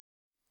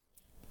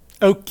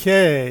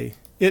Okay,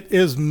 it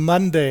is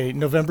Monday,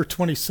 November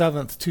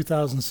 27th,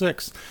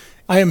 2006.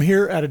 I am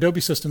here at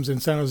Adobe Systems in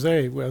San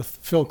Jose with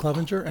Phil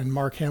Clevenger and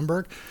Mark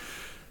Hamburg.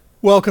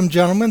 Welcome,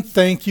 gentlemen.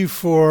 Thank you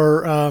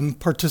for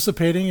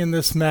participating in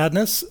this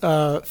madness.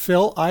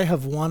 Phil, I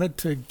have wanted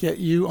to get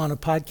you on a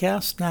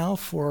podcast now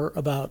for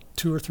about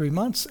 2 or 3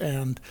 months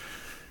and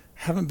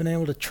haven't been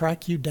able to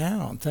track you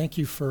down. Thank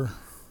you for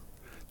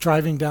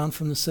driving down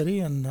from the city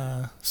and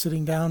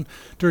sitting down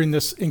during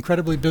this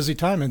incredibly busy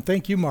time. And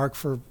thank you, Mark,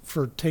 for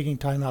taking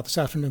time out this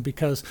afternoon,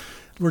 because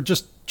we're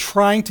just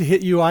trying to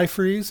hit UI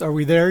freeze. Are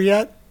we there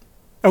yet?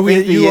 Are we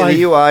at UI?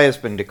 The UI has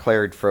been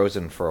declared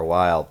frozen for a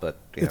while, but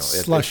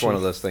it's one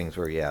of those things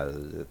where,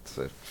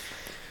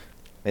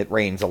 it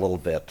rains a little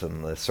bit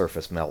and the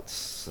surface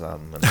melts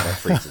and then it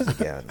freezes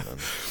again.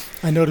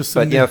 I noticed.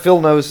 But Phil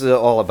knows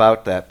all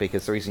about that,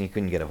 because the reason you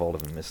couldn't get a hold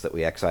of him is that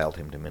we exiled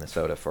him to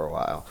Minnesota for a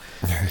while.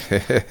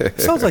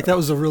 Sounds like that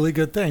was a really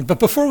good thing. But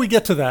before we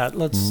get to that,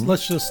 let's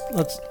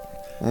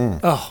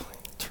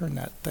turn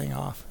that thing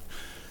off.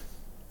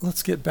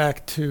 Let's get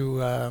back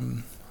to.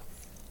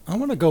 I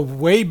want to go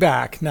way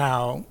back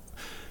now.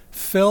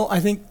 Phil, I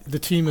think the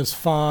team is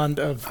fond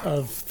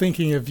of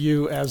thinking of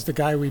you as the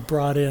guy we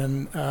brought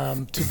in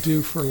to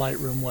do for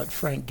Lightroom what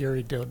Frank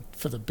Gehry did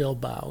for the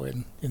Bilbao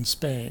in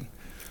Spain.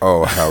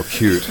 Oh, how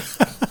cute.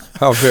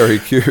 How very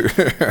cute.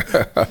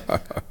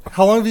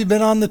 How long have you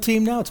been on the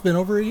team now? It's been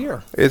over a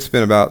year. It's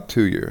been about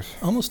 2 years.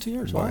 Almost 2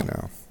 years. By wow.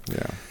 now,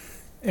 yeah.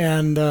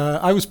 And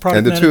I was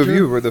product manager. And the two of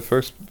you were the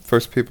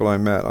first people I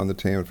met on the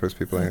team, and first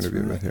people I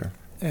interviewed with here.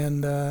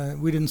 And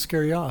we didn't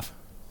scare you off.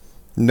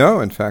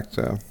 No, in fact,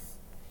 it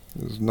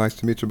was nice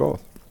to meet you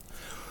both.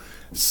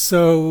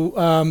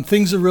 So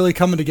things are really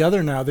coming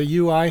together now. The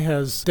UI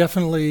has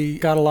definitely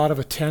got a lot of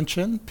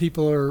attention.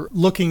 People are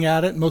looking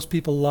at it. Most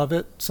people love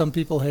it. Some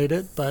people hate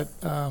it, but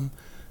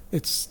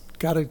it's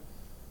got a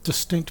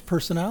distinct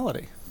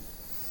personality.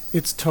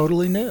 It's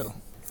totally new.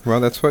 Well,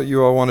 that's what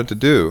you all wanted to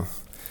do.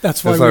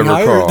 That's why we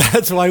hired.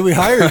 That's why we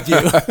hired you.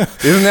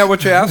 Isn't that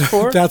what you asked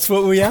for? That's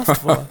what we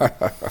asked for.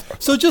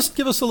 So just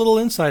give us a little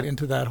insight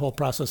into that whole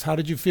process. How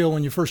did you feel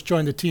when you first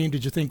joined the team?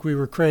 Did you think we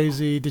were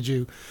crazy? Did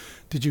you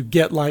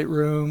get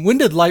Lightroom? When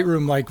did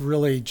Lightroom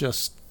really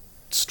just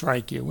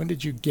strike you? When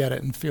did you get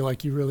it and feel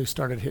like you really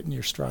started hitting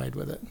your stride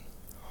with it?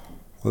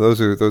 Well, those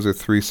are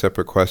three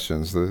separate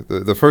questions.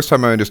 The first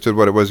time I understood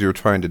what it was you were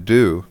trying to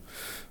do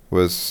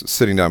was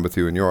sitting down with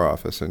you in your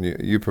office, and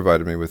you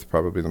provided me with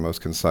probably the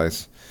most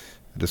concise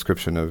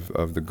description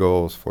of the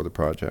goals for the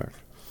project.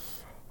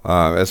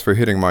 As for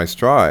hitting my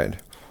stride,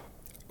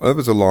 it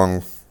was a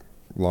long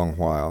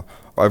while.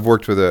 I've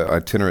worked with an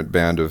itinerant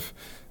band of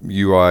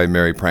UI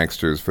merry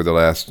pranksters for the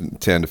last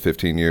 10 to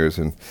 15 years,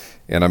 and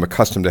I'm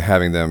accustomed to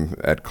having them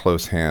at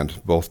close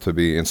hand, both to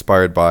be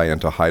inspired by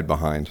and to hide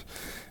behind.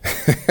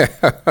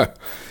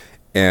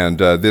 And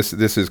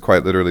this is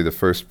quite literally the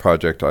first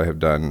project I have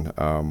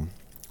done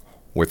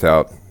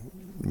without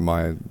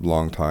my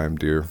longtime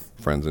dear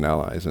friends and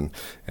allies, and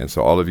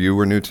so all of you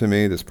were new to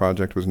me. This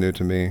project was new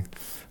to me.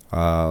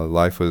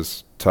 Life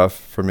was tough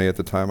for me at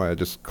the time. I had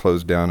just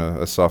closed down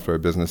a software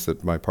business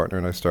that my partner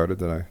and I started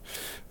that I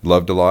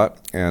loved a lot,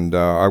 and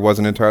I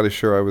wasn't entirely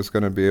sure I was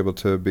going to be able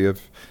to be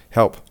of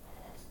help.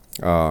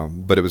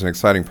 But it was an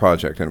exciting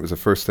project, and it was the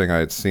first thing I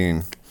had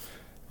seen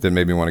that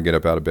made me want to get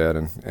up out of bed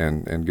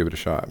and give it a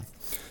shot.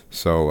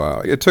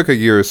 So it took a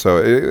year or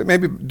so.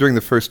 Maybe during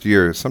the first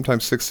year,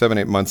 sometimes 6, 7,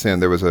 8 months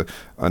in, there was an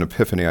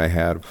epiphany I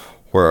had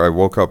where I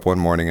woke up one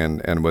morning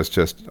and was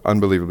just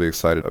unbelievably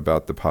excited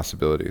about the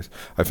possibilities.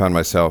 I found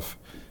myself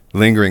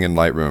lingering in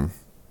Lightroom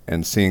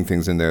and seeing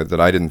things in there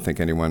that I didn't think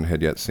anyone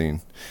had yet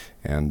seen,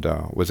 and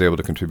was able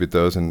to contribute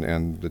those,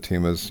 and the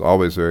team was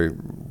always very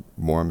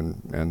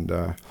warm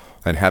and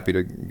happy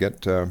to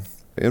get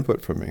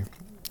input from me.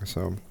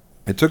 So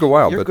it took a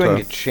while. You're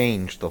going to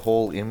change the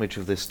whole image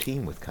of this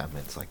team with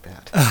comments like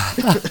that.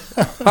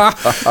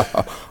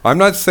 I'm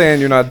not saying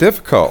you're not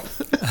difficult.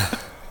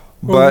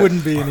 Well, it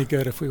wouldn't be any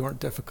good if we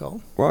weren't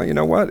difficult. Well, you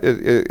know what?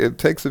 It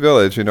takes a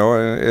village,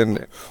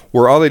 and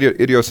we're all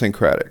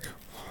idiosyncratic.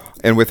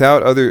 And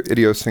without other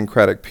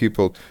idiosyncratic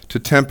people to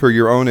temper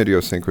your own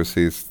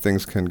idiosyncrasies,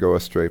 things can go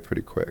astray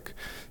pretty quick.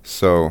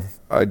 So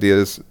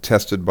ideas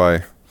tested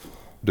by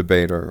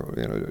debate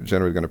are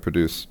generally going to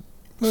produce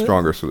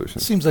stronger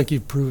solutions. It seems like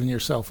you've proven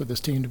yourself with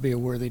this team to be a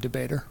worthy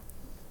debater.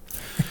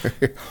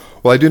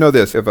 Well, I do know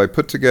this. If I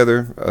put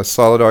together a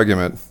solid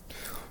argument,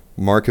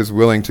 Mark is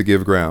willing to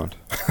give ground.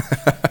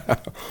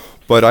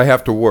 But I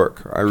have to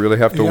work. I really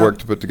have to work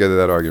to put together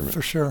that argument.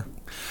 For sure.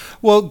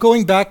 Well,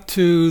 going back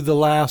to the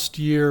last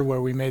year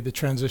where we made the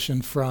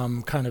transition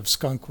from kind of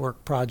skunk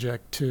work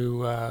project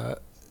to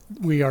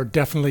we are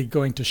definitely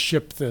going to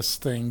ship this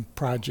thing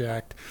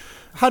project.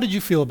 How did you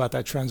feel about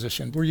that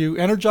transition? Were you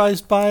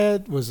energized by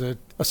it? Was it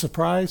a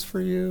surprise for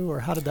you,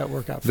 or how did that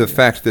work out for you? The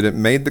fact that it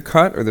made the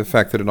cut, or the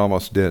fact that it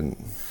almost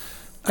didn't?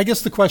 I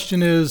guess the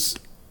question is,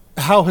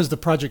 how has the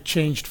project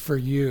changed for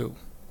you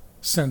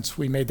since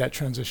we made that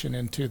transition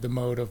into the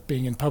mode of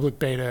being in public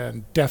beta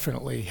and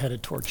definitely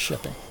headed towards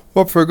shipping?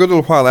 Well, for a good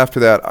little while after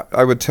that,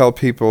 I would tell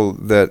people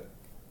that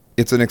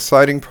it's an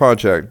exciting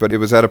project, but it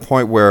was at a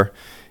point where,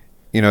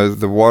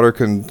 the water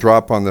can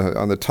drop on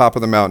the top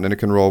of the mountain, and it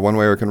can roll one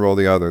way or it can roll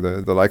the other.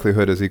 The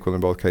likelihood is equal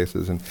in both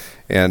cases. And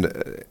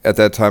at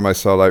that time, I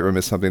saw Lightroom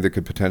as something that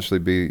could potentially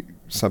be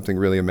something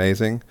really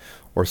amazing,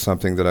 or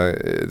something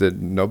that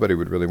nobody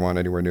would really want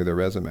anywhere near their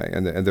resume.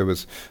 And there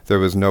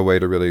was no way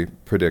to really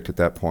predict at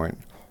that point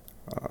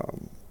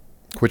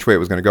which way it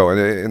was going to go.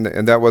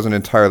 And that wasn't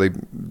entirely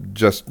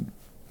just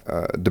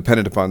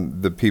dependent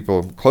upon the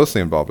people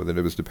closely involved with it.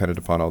 It was dependent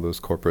upon all those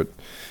corporate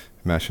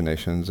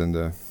machinations and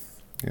the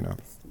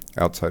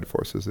outside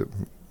forces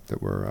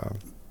that were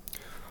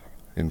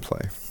in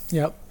play.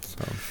 Yep.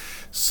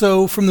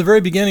 So from the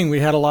very beginning, we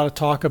had a lot of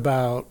talk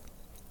about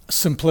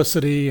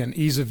simplicity and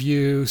ease of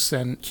use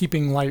and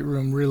keeping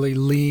Lightroom really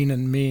lean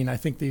and mean. I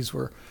think these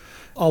were,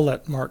 I'll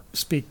let Mark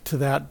speak to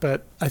that,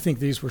 but I think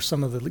these were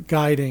some of the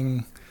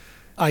guiding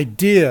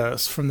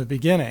ideas from the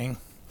beginning.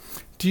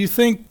 Do you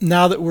think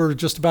now that we're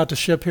just about to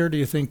ship here, do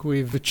you think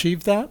we've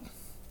achieved that?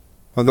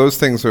 Well, those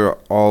things are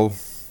all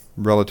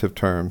relative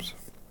terms.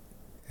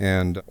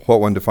 And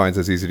what one defines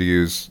as easy to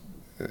use,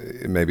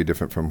 it may be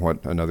different from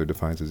what another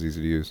defines as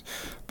easy to use.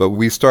 But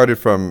we started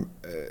from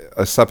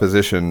a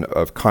supposition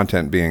of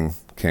content being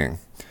king.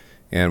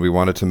 And we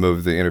wanted to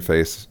move the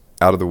interface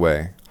out of the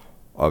way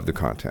of the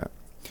content.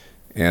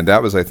 And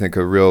that was, I think,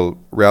 a real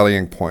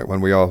rallying point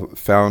when we all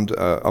found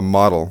a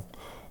model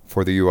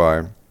for the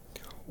UI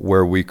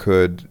where we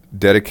could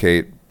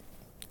dedicate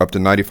up to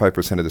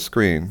 95% of the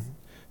screen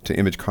to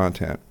image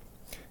content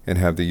and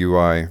have the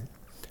UI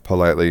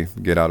politely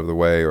get out of the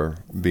way or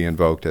be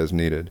invoked as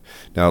needed.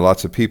 Now,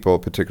 lots of people,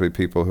 particularly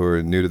people who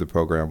are new to the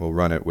program, will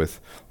run it with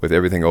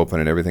everything open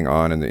and everything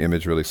on and the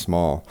image really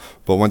small.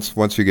 But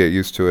once you get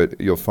used to it,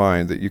 you'll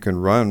find that you can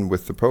run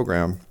with the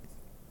program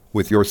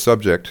with your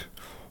subject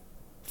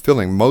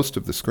filling most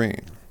of the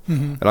screen.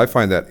 Mm-hmm. And I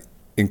find that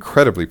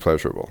incredibly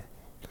pleasurable.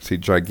 To see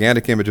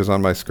gigantic images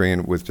on my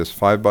screen with just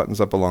 5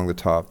 buttons up along the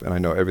top, and I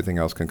know everything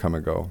else can come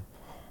and go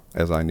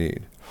as I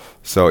need.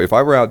 So if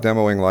I were out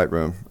demoing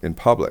Lightroom in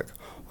public,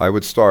 I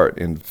would start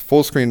in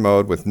full screen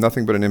mode with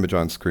nothing but an image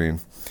on screen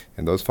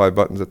and those 5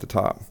 buttons at the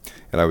top.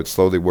 And I would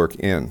slowly work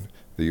in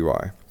the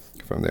UI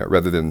from there,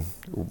 rather than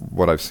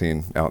what I've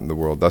seen out in the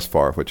world thus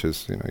far, which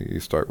is, you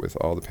start with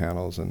all the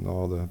panels and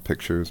all the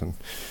pictures. And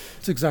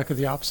it's exactly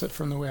the opposite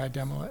from the way I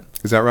demo it.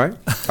 Is that right?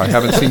 I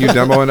haven't seen you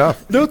demo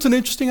enough. No, it's an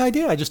interesting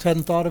idea. I just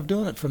hadn't thought of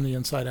doing it from the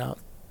inside out.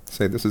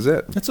 Say, this is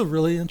it. It's a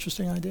really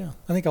interesting idea.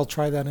 I think I'll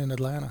try that in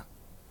Atlanta.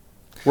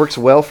 Works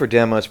well for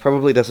demos,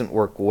 probably doesn't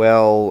work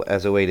well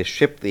as a way to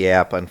ship the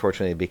app,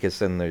 unfortunately, because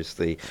then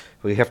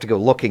we have to go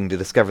looking to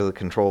discover the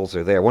controls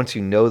are there. Once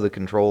you know the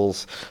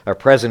controls are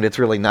present, it's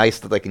really nice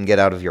that they can get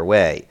out of your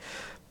way.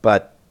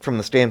 But from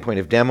the standpoint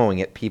of demoing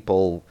it,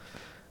 people,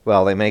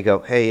 well, they may go,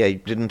 hey,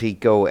 didn't he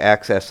go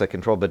access a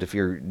control? But if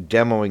you're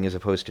demoing as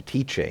opposed to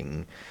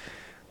teaching,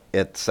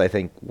 it's, I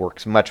think,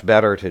 works much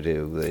better to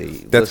do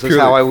this is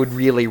how I would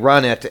really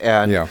run it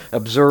and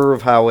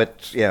observe how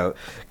it,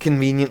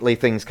 conveniently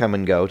things come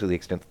and go to the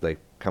extent that they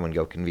come and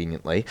go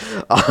conveniently,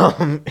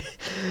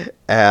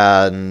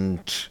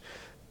 and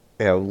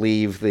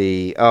leave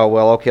the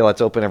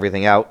let's open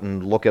everything out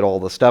and look at all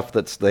the stuff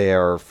that's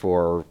there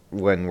for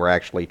when we're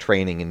actually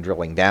training and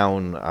drilling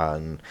down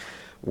on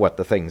what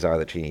the things are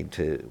that you need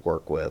to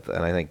work with.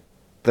 And I think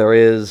there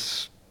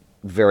is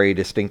very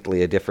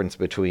distinctly a difference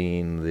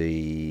between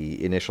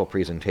the initial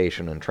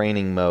presentation and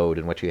training mode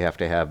and what you have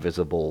to have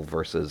visible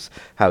versus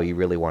how you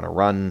really want to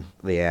run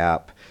the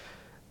app.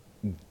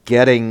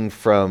 Getting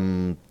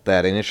from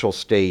that initial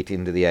state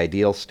into the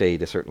ideal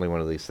state is certainly one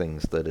of these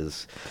things that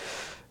is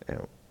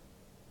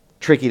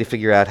tricky to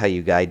figure out how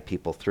you guide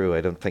people through.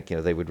 I don't think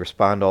they would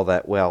respond all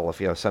that well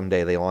if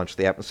someday they launch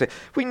the app and say,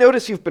 we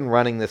notice you've been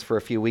running this for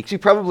a few weeks. You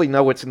probably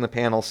know what's in the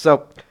panel,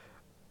 so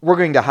we're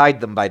going to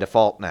hide them by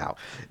default now.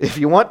 If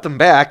you want them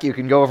back, you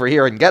can go over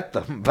here and get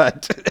them.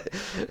 But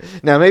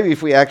now maybe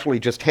if we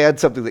actually just had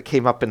something that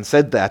came up and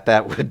said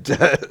that would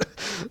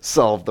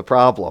solve the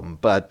problem.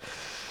 But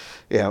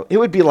it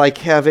would be like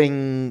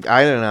having,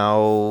 I don't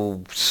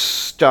know,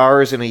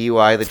 stars in a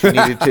UI that you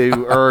needed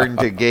to earn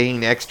to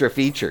gain extra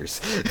features.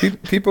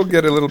 People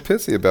get a little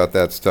pissy about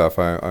that stuff,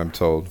 I'm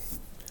told.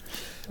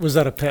 Was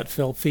that a pet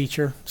Phil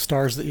feature,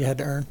 stars that you had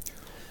to earn?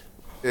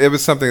 It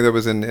was something that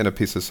was in a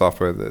piece of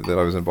software that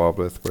I was involved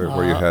with,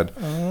 where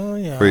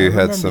you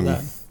had some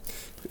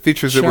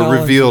features that were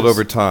revealed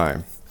over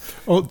time.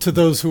 Oh, to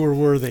those who were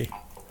worthy.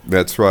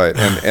 That's right.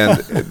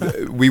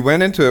 And we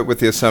went into it with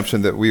the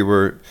assumption that we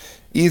were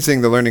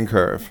easing the learning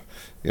curve,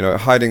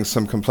 hiding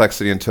some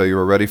complexity until you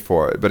were ready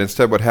for it. But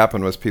instead what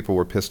happened was people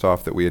were pissed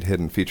off that we had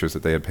hidden features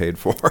that they had paid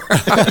for.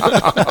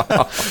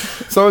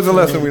 So it was a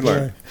lesson we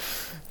learned.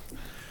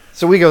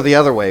 So we go the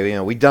other way.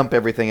 We dump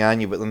everything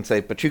on you, but then say,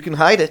 but you can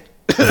hide it.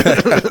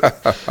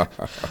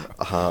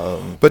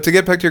 But to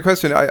get back to your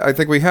question, I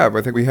think we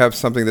have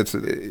something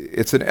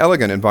it's an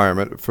elegant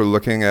environment for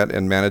looking at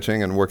and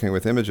managing and working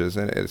with images,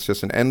 and it's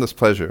just an endless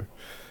pleasure.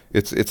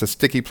 it's a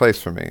sticky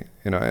place for me,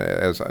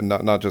 as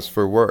not just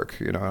for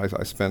work.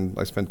 I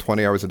spend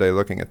 20 hours a day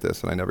looking at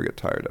this, and I never get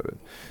tired of it.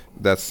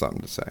 That's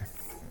something to say.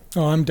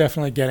 Oh, I'm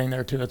definitely getting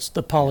there too. It's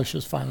the polish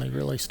is finally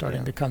really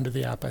starting to come to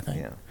the app, I think.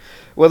 Yeah.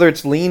 Whether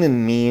it's lean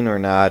and mean or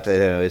not,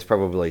 is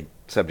probably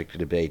subject to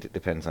debate. It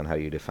depends on how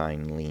you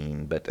define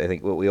lean. But I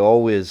think what we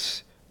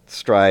always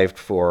strived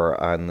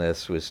for on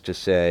this was to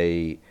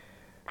say,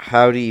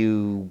 how do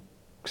you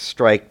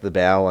strike the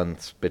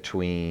balance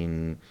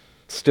between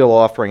still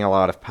offering a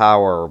lot of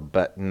power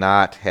but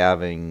not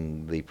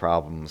having the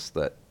problems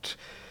that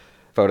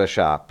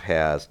Photoshop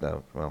has?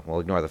 No, well,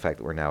 we'll ignore the fact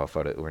that we're now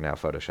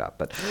Photoshop,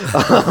 but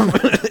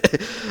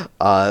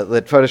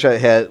that Photoshop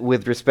had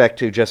with respect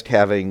to just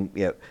having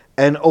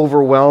an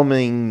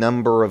overwhelming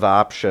number of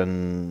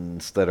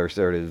options that are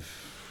sort of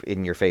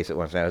in your face at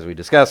once. Now, as we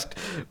discussed,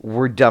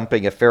 we're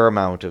dumping a fair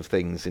amount of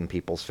things in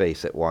people's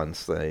face at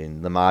once. The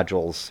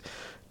modules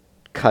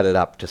cut it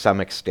up to some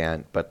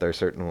extent, but they're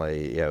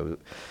certainly,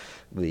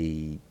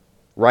 the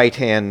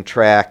right-hand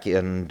track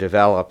in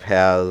Develop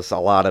has a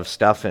lot of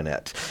stuff in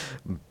it,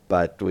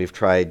 but we've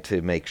tried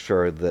to make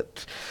sure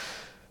that,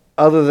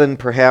 other than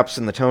perhaps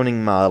in the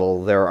toning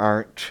model, there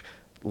aren't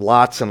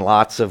lots and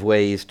lots of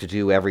ways to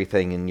do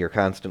everything, and you're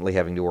constantly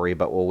having to worry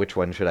about, well, which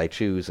one should I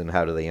choose and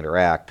how do they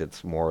interact?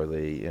 It's more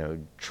the,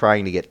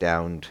 trying to get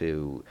down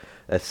to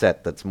a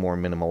set that's more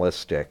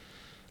minimalistic.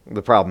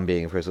 The problem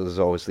being, of course, there's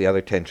always the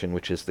other tension,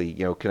 which is the,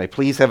 can I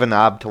please have a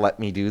knob to let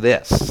me do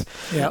this?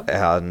 Yep.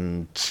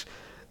 And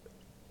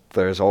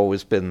there's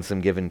always been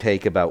some give and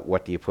take about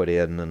what do you put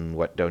in and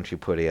what don't you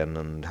put in,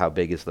 and how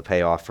big is the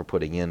payoff for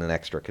putting in an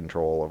extra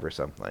control over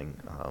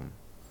something.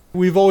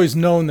 We've always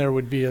known there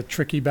would be a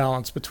tricky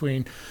balance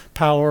between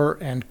power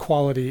and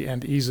quality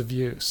and ease of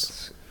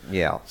use.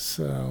 Yeah.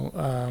 So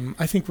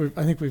I think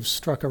we've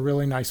struck a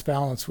really nice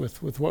balance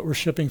with what we're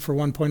shipping for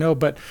 1.0.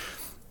 But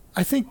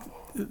I think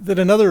that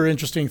another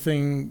interesting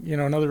thing,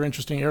 another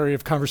interesting area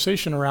of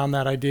conversation around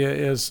that idea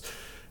is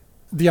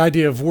the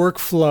idea of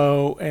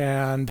workflow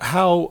and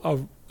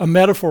how a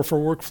metaphor for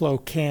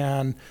workflow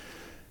can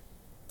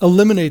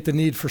eliminate the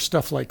need for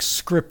stuff like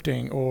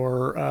scripting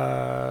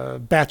or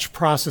batch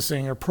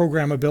processing or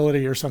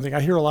programmability or something.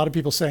 I hear a lot of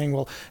people saying,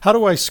 well, how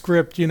do I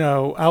script,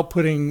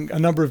 outputting a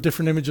number of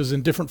different images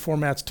in different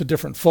formats to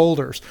different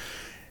folders?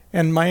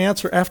 And my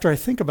answer, after I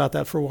think about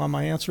that for a while,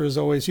 my answer is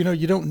always, you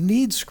don't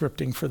need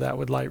scripting for that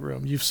with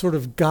Lightroom. You've sort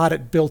of got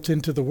it built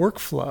into the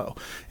workflow.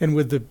 And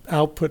with the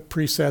output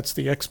presets,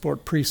 the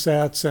export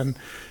presets,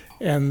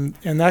 and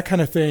that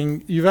kind of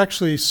thing, you've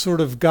actually sort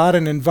of got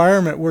an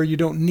environment where you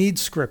don't need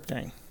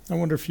scripting. I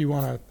wonder if you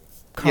want to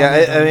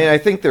comment on that. I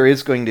think there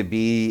is going to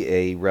be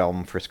a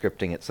realm for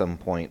scripting at some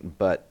point,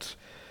 but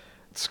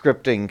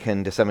scripting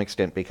can, to some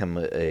extent, become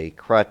a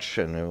crutch.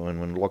 And when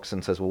one looks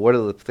and says, well, what are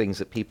the things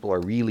that people are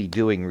really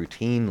doing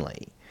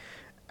routinely?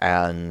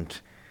 And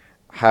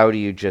how do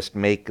you just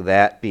make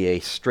that be a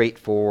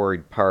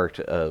straightforward part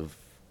of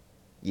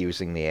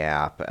using the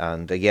app?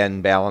 And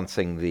again,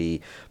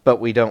 balancing but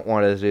we don't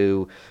want to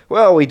do,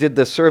 well, we did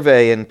this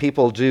survey and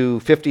people do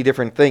 50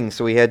 different things,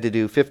 so we had to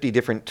do 50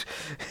 different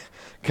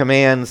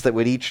commands that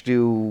would each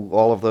do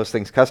all of those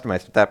things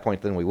customized. At that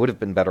point, then we would have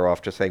been better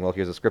off just saying, well,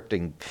 here's a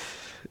scripting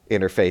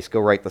interface, go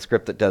write the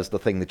script that does the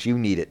thing that you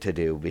need it to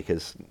do,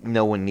 because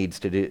no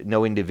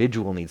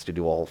individual needs to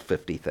do all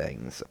 50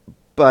 things.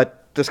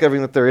 But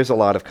discovering that there is a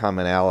lot of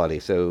commonality,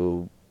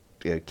 so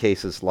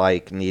cases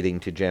like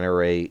needing to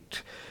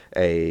generate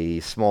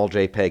a small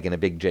JPEG and a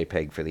big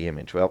JPEG for the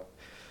image. Well,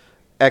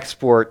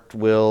 export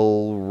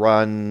will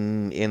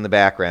run in the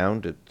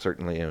background. It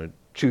certainly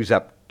chews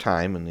up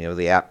time, and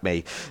the app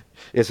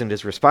isn't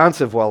as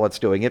responsive while it's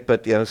doing it,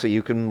 but so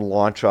you can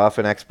launch off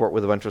and export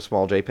with a bunch of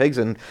small JPEGs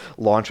and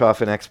launch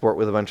off and export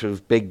with a bunch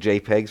of big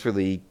JPEGs for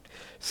the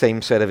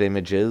same set of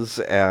images,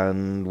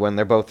 and when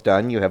they're both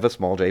done, you have a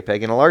small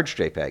JPEG and a large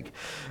JPEG.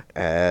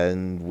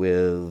 And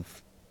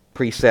with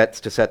presets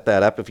to set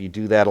that up, if you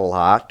do that a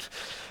lot,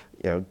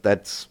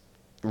 that's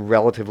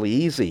relatively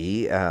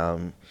easy.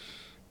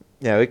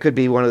 It could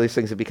be one of these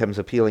things that becomes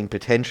appealing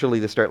potentially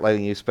to start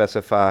letting you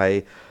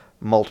specify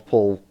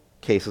multiple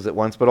cases at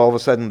once, but all of a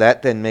sudden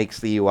that then makes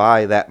the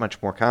UI that much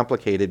more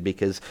complicated,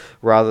 because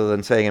rather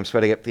than saying I'm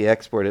setting up the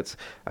export, it's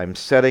I'm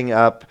setting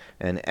up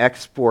an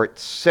export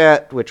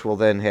set, which will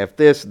then have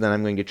this, and then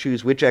I'm going to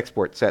choose which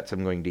export sets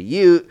I'm going to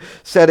use,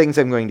 settings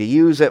I'm going to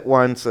use at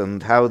once,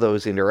 and how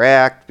those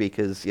interact,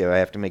 because I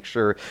have to make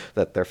sure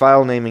that their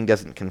file naming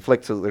doesn't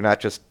conflict, so that they're not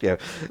just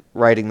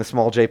writing the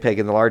small JPEG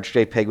and the large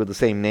JPEG with the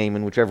same name,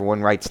 and whichever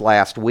one writes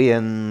last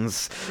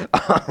wins.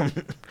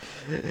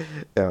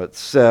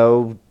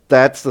 So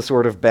that's the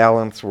sort of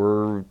balance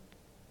we're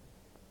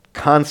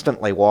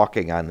constantly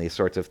walking on, these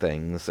sorts of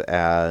things,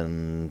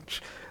 and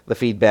the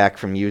feedback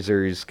from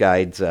users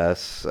guides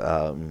us.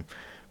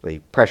 The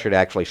pressure to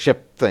actually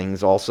ship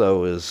things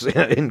also is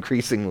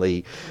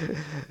increasingly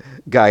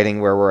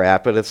guiding where we're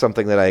at, but it's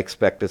something that I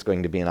expect is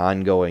going to be an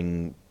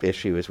ongoing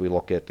issue as we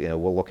look at,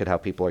 we'll look at how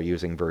people are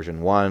using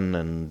version 1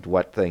 and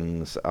what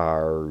things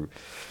are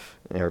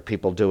There are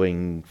people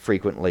doing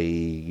frequently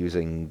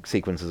using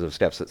sequences of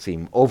steps that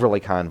seem overly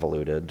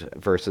convoluted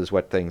versus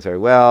what things are,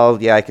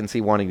 well, yeah, I can see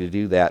wanting to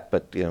do that,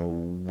 but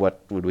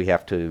what would we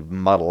have to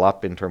muddle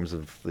up in terms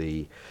of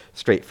the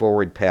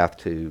straightforward path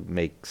to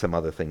make some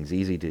other things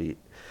easy to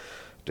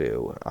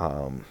do?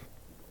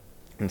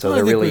 And so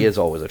there really is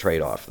always a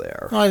trade-off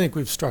there. I think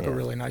we've struck a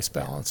really nice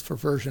balance for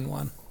version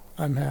 1.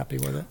 I'm happy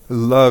with it. I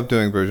love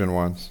doing version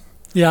 1s.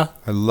 Yeah.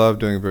 I love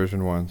doing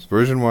version 1s.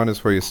 Version 1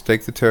 is where you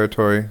stake the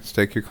territory,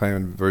 stake your claim,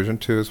 and version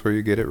 2 is where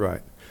you get it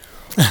right.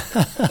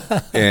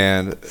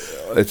 And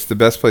it's the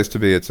best place to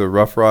be. It's a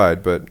rough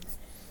ride, but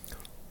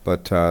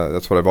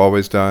that's what I've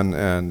always done,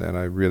 and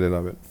I really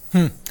love it.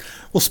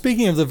 Well,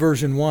 speaking of the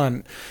version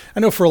 1, I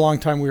know for a long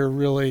time we were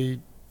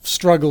really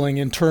struggling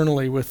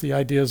internally with the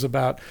ideas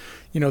about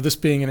this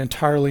being an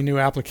entirely new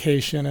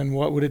application, and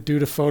what would it do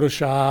to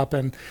Photoshop,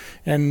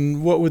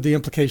 and what would the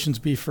implications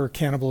be for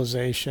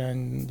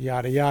cannibalization,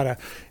 yada, yada.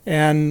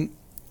 And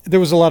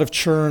there was a lot of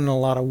churn and a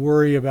lot of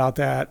worry about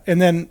that.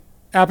 And then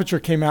Aperture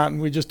came out,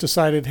 and we just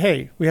decided,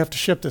 hey, we have to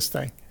ship this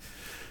thing.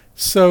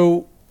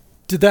 So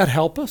did that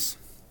help us?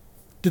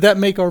 Did that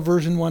make our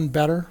version 1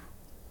 better?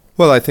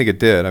 Well, I think it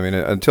did. I mean,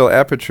 until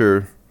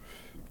Aperture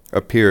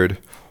appeared,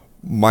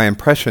 my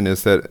impression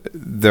is that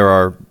there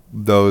are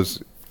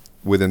those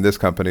within this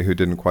company who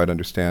didn't quite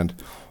understand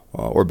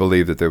or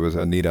believe that there was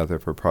a need out there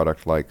for a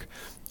product like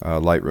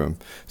Lightroom.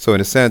 So in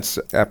a sense,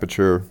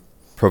 Aperture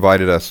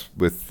provided us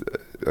with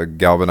a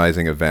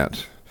galvanizing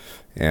event,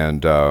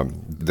 and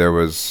there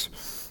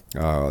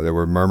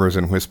were murmurs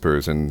and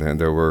whispers, and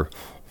there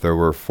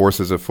were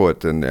forces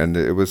afoot, and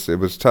it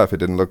was tough. It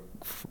didn't look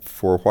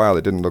for a while.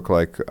 It didn't look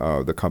like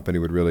the company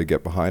would really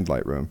get behind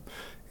Lightroom,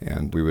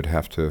 and we would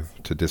have to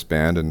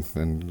disband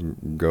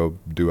and go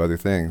do other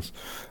things.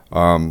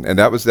 And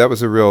that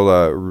was a real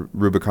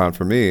Rubicon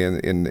for me,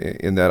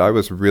 in that I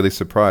was really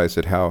surprised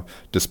at how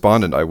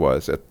despondent I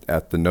was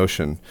at the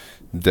notion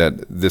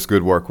that this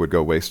good work would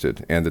go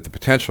wasted and that the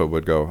potential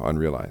would go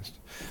unrealized.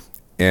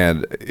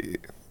 And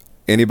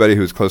anybody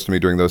who was close to me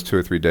during those 2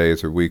 or 3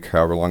 days or week,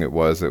 however long it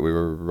was that we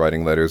were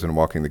writing letters and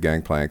walking the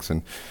gangplanks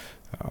and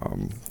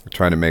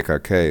trying to make our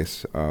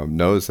case,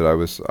 knows that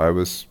I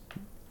was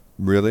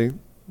really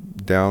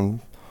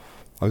down.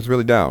 I was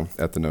really down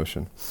at the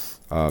notion.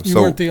 You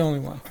weren't the only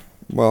one.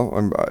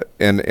 Well,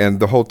 and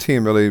the whole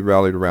team really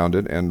rallied around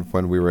it. And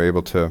when we were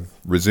able to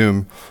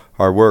resume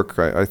our work,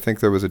 I think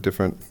there was a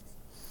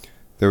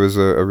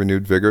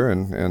renewed vigor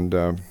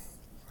and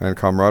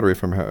camaraderie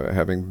from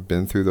having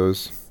been through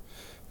those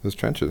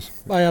trenches.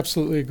 I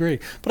absolutely agree.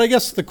 But I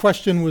guess the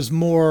question was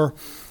more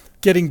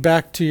getting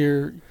back to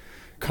your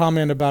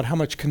comment about how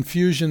much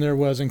confusion there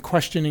was and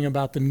questioning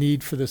about the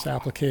need for this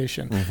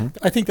application. Mm-hmm.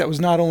 I think that was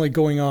not only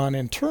going on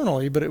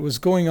internally, but it was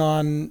going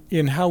on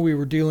in how we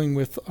were dealing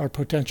with our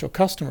potential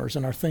customers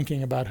and our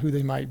thinking about who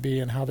they might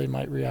be and how they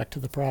might react to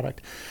the product.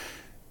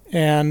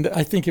 And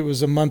I think it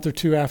was a month or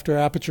two after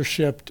Aperture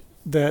shipped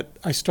that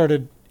I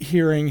started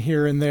hearing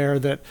here and there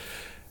that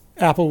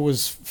Apple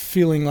was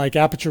feeling like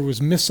Aperture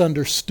was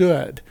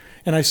misunderstood.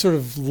 And I sort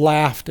of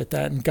laughed at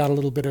that and got a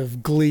little bit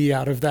of glee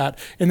out of that.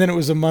 And then it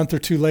was a month or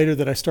two later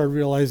that I started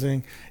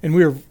realizing, and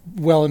we were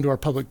well into our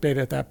public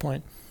beta at that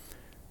point,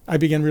 I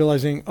began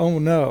realizing, oh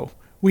no,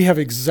 we have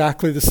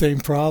exactly the same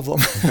problem.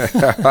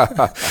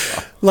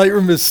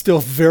 Lightroom is still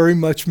very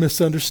much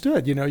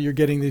misunderstood. You're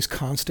getting these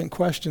constant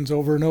questions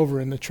over and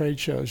over in the trade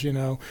shows.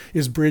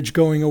 Is Bridge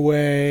going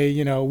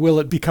away? Will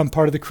it become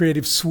part of the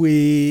Creative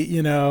Suite?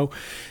 And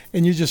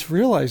you just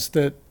realize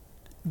that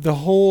the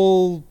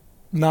whole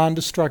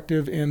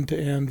non-destructive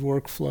end-to-end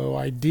workflow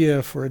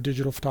idea for a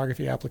digital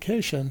photography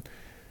application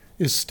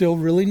is still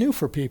really new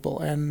for people.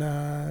 And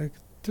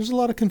there's a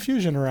lot of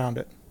confusion around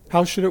it.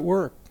 How should it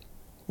work?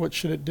 What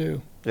should it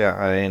do? Yeah,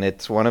 I mean,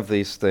 it's one of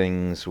these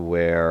things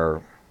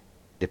where,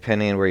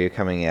 depending on where you're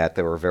coming at,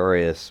 there were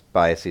various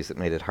biases that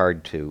made it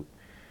hard to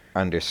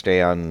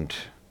understand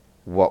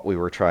what we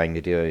were trying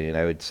to do. And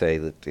I would say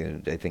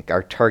that I think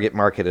our target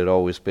market had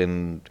always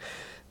been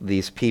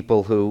these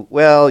people who,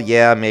 well,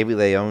 yeah, maybe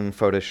they own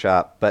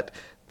Photoshop, but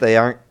they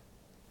aren't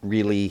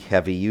really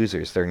heavy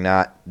users. They're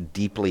not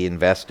deeply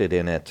invested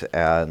in it,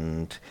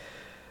 and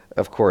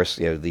of course,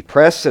 the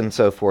press and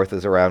so forth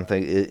is around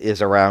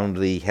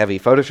the heavy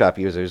Photoshop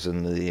users,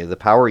 and the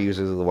power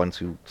users are the ones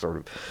who sort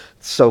of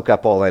soak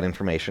up all that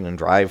information and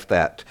drive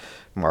that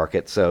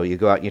market. So you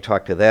go out and you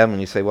talk to them, and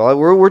you say, well,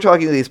 we're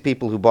talking to these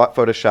people who bought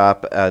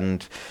Photoshop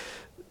and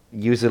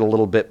use it a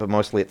little bit, but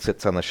mostly it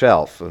sits on the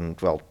shelf. And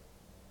well,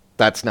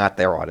 that's not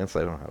their audience.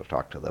 They don't know how to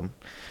talk to them.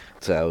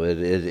 So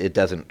it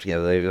doesn't,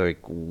 they're like,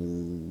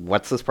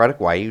 what's this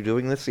product? Why are you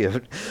doing this?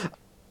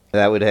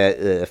 That would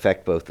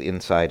affect both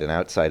inside and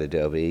outside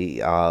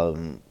Adobe.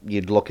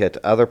 You'd look at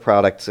other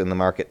products in the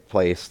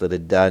marketplace that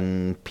had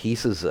done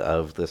pieces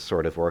of this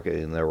sort of work,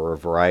 and there were a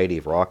variety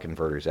of raw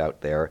converters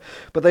out there,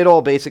 but they'd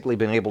all basically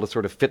been able to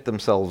sort of fit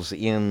themselves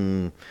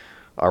in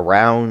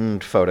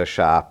around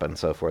Photoshop and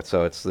so forth.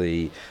 So it's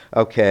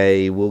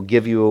okay, we'll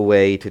give you a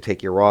way to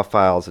take your raw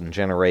files and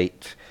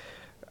generate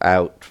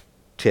out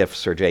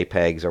TIFFs or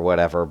JPEGs or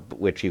whatever,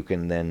 which you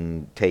can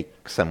then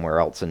take somewhere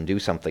else and do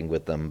something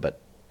with them, but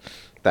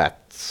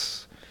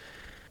that's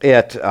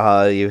it.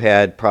 You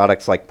had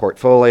products like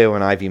Portfolio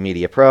and iView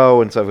Media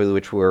Pro and so forth,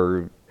 which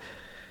were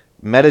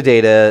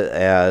metadata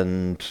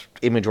and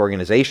image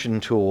organization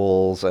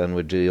tools and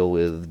would deal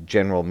with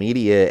general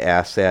media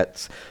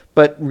assets,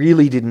 but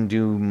really didn't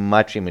do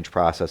much image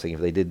processing.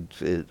 If they did,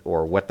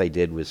 or what they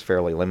did was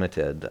fairly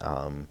limited.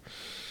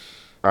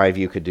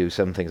 iView could do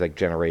some things like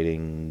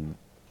generating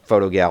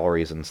photo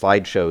galleries and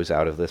slideshows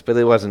out of this, but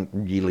it wasn't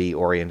really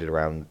oriented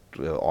around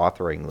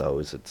authoring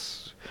those.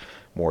 It's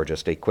more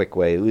just a quick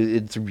way.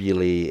 It's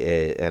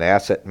really an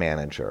asset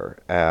manager.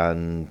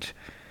 And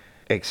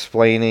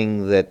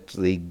explaining that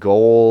the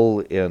goal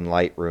in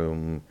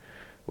Lightroom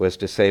was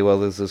to say, well,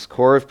 there's this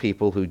core of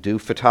people who do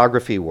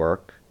photography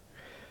work.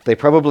 They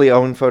probably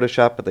own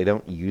Photoshop, but they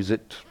don't use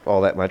it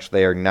all that much.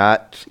 They are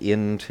not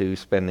into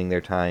spending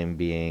their time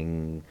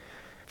being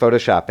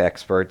Photoshop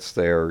experts.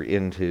 They're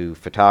into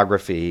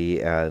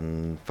photography,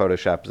 and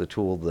Photoshop is a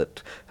tool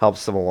that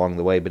helps them along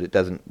the way, but it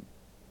doesn't,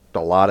 a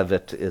lot of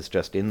it is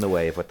just in the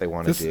way of what they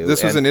want to do.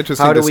 This was an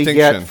interesting distinction. How do we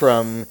distinction. get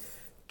from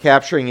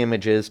capturing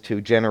images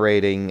to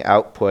generating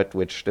output,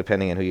 which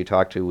depending on who you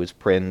talk to is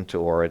print,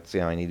 or it's,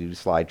 I need to do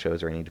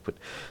slideshows, or I need to put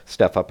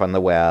stuff up on the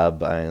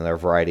web, and there are a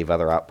variety of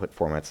other output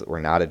formats that we're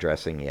not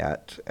addressing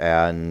yet.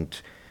 And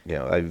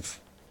I've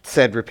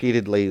said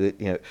repeatedly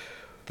that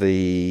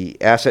the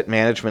asset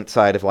management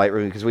side of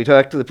Lightroom, because we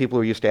talk to the people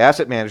who are used to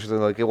asset managers, and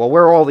they're like, well,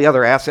 where are all the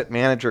other asset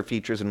manager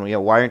features, and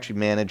why aren't you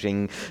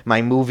managing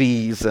my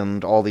movies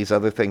and all these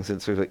other things?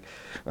 And so it's like,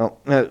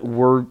 well,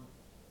 we're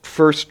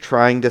first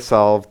trying to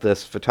solve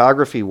this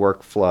photography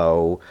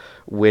workflow,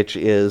 which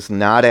is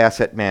not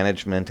asset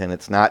management, and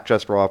it's not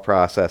just raw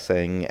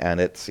processing, and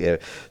it's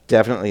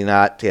definitely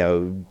not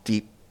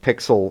deep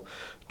pixel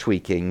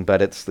tweaking,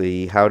 but it's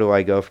the, how do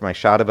I go from I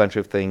shot a bunch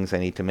of things, I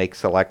need to make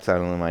selects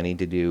on them, I need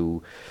to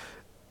do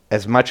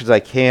as much as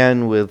I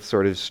can with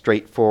sort of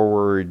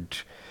straightforward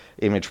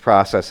image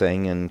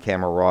processing, and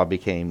Camera Raw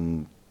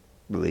became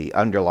the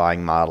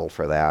underlying model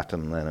for that,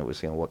 and then it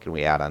was, what can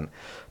we add on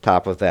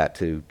top of that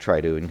to try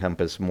to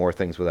encompass more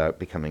things without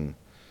becoming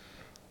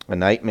a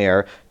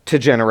nightmare to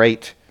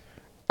generate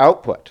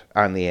output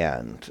on the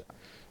end.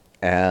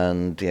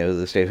 And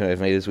the statement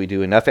I've made is we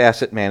do enough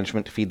asset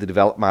management to feed the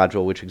develop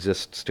module, which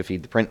exists to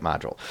feed the print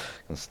module.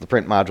 And so the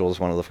print module is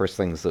one of the first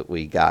things that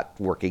we got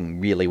working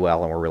really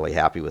well, and we're really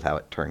happy with how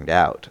it turned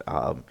out.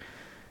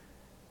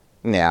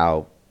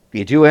 Now,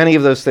 you do any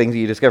of those things,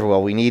 you discover,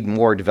 well, we need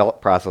more develop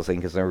processing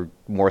because there are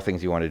more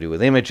things you want to do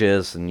with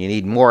images, and you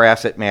need more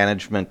asset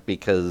management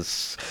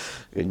because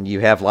you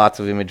have lots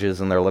of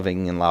images and they're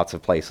living in lots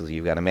of places.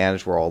 You've got to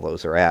manage where all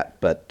those are at.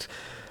 But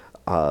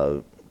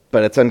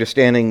it's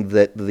understanding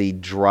that the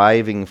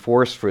driving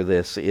force for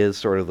this is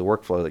sort of the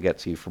workflow that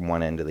gets you from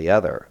one end to the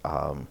other.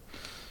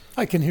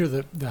 I can hear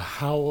the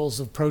howls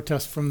of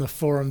protest from the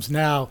forums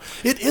now.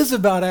 It is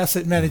about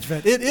asset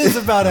management. It is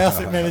about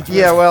asset management.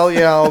 Yeah, well,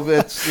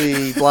 it's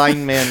the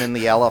blind man and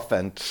the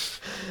elephant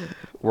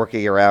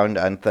working around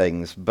on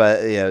things,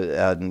 but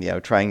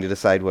trying to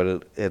decide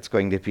what it's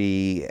going to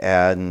be.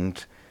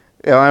 And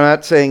I'm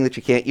not saying that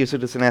you can't use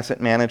it as an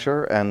asset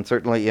manager, and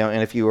certainly,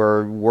 and if you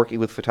are working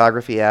with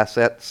photography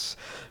assets,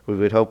 we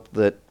would hope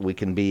that we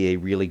can be a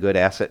really good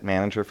asset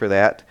manager for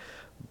that.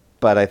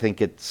 But I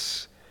think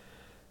it's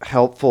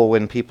helpful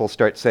when people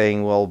start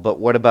saying, well, but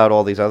what about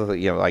all these other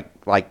things,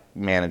 like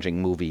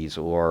managing movies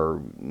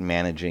or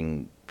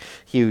managing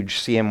huge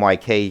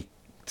CMYK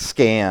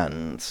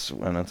scans.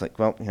 And it's like,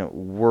 well,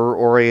 we're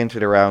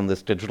oriented around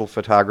this digital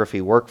photography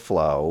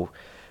workflow,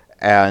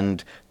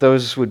 and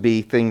those would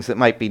be things that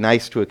might be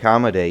nice to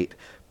accommodate,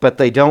 but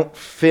they don't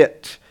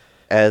fit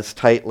as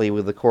tightly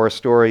with the core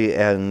story,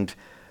 and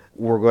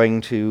we're going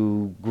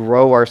to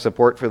grow our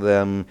support for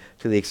them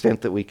to the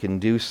extent that we can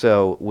do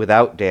so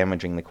without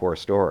damaging the core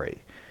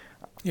story.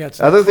 Yeah, it's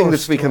other thing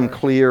that's become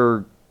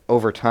clear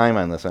over time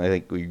on this, and I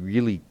think we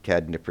really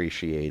hadn't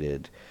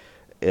appreciated,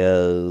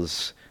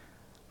 is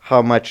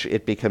how much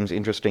it becomes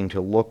interesting to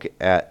look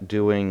at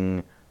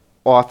doing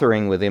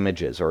authoring with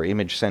images, or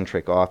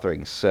image-centric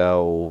authoring.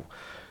 So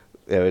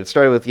it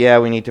started with,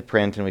 we need to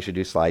print and we should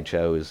do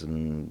slideshows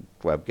and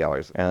web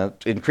galleries. And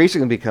it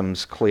increasingly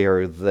becomes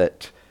clear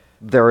that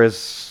there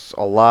is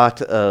a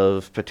lot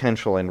of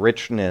potential and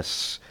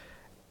richness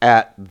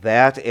at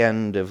that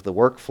end of the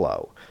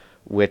workflow,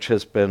 which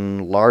has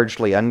been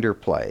largely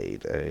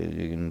underplayed.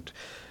 And,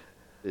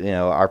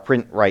 our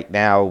print right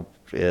now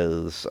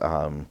is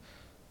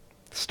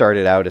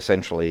started out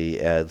essentially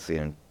as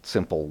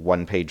simple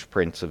one-page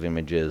prints of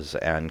images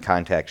and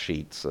contact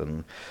sheets,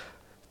 and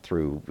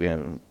through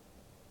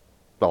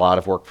a lot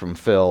of work from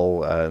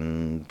Phil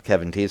and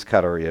Kevin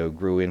Teescutter,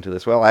 grew into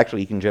this. Well,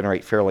 actually, you can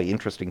generate fairly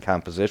interesting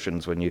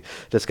compositions when you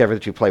discover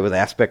that you play with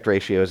aspect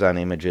ratios on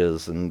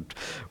images and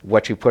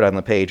what you put on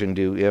the page and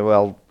do.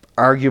 Well,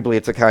 arguably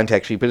it's a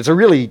contact sheet, but it's a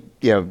really,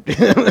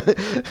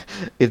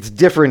 it's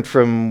different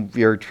from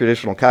your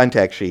traditional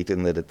contact sheet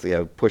in that it's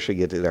pushing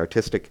it in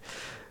artistic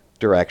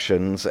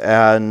directions.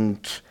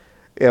 And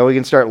we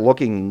can start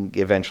looking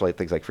eventually at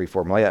things like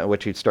freeform layout.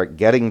 What you'd start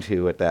getting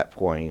to at that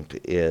point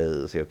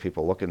is,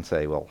 people look and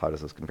say, well, how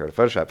does this compare to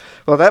Photoshop?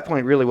 Well, at that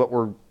point, really what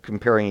we're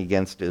comparing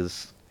against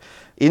is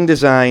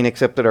InDesign,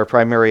 except that our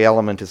primary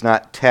element is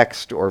not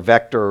text or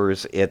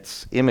vectors,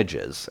 it's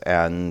images.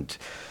 And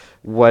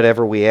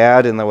whatever we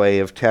add in the way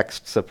of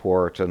text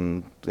support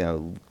and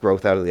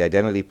growth out of the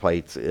identity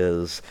plates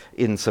is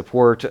in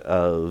support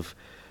of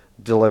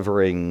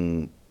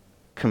delivering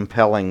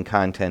compelling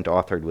content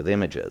authored with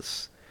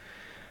images.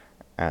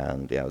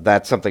 And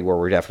that's something where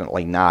we're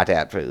definitely not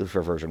at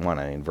for version 1.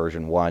 I mean,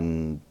 version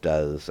 1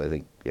 does, I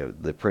think,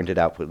 the printed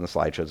output and the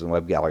slideshows and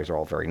web galleries are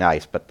all very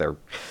nice, but they're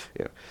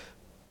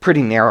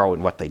pretty narrow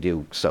in what they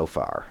do so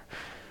far.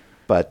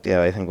 But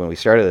I think when we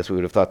started this, we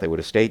would have thought they would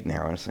have stayed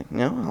narrow. And it's like,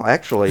 no,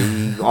 actually,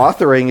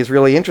 authoring is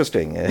really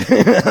interesting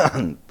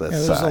on this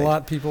there's side. a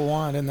lot people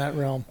want in that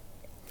realm.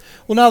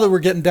 Well, now that we're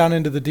getting down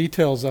into the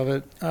details of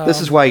it...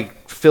 this is why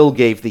Phil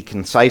gave the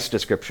concise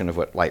description of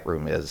what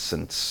Lightroom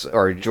is,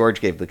 or George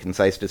gave the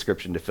concise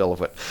description to Phil of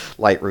what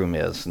Lightroom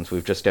is, since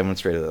we've just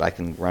demonstrated that I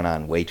can run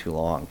on way too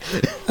long.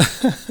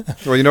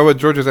 Well, you know what?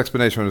 George's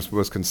explanation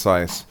was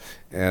concise,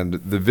 and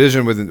the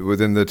vision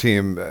within the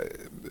team,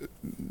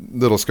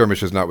 little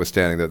skirmishes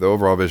notwithstanding, that the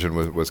overall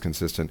vision was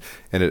consistent.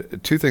 And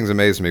two things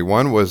amazed me.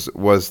 One was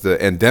the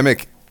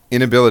endemic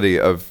inability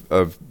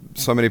of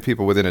so many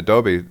people within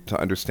Adobe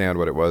to understand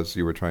what it was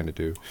you were trying to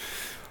do.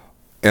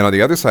 And on the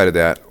other side of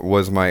that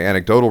was my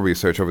anecdotal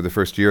research over the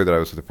first year that I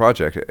was with the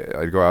project.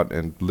 I'd go out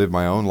and live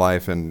my own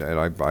life, and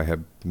I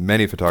have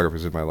many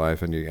photographers in my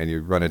life, and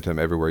you run into them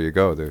everywhere you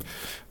go. They're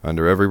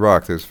under every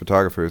rock, there's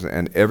photographers,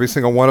 and every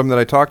single one of them that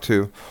I talked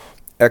to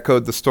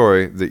echoed the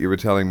story that you were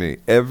telling me.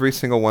 Every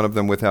single one of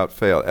them, without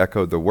fail,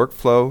 echoed the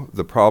workflow,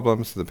 the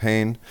problems, the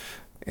pain,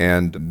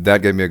 and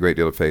that gave me a great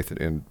deal of faith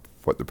in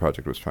what the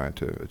project was trying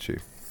to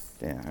achieve.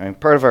 Yeah, I mean,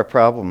 part of our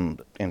problem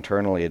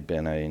internally had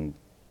been,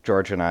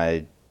 George and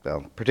I,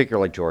 well,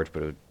 particularly George,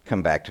 but it would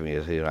come back to me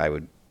as I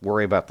would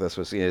worry about this,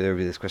 was there would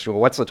be this question,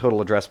 well, what's the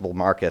total addressable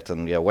market,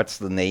 and what's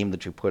the name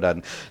that you put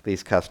on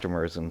these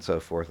customers and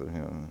so forth.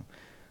 And,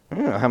 I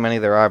don't know how many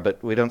there are,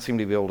 but we don't seem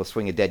to be able to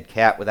swing a dead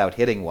cat without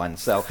hitting one,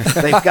 so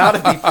they've got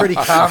to be pretty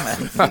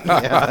common.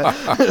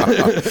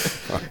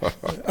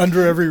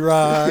 Under every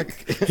rock,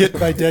 hit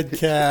by dead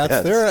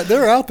cats. Yes.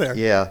 They're out there.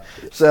 Yeah.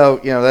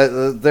 So,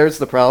 there's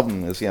the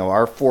problem is,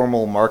 our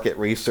formal market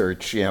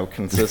research,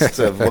 consists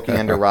of looking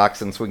under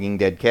rocks and swinging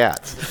dead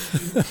cats.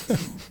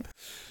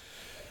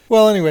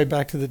 Well, anyway,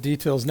 back to the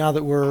details. Now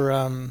that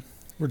we're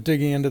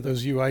digging into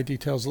those UI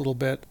details a little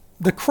bit,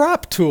 the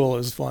crop tool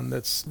is one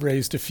that's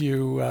raised a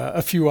few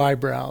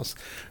eyebrows.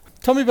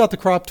 Tell me about the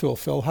crop tool,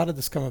 Phil. How did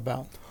this come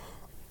about?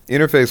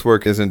 Interface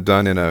work isn't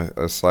done in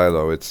a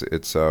silo.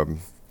 It's on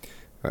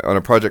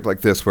a project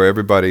like this where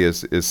everybody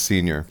is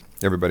senior.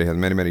 Everybody has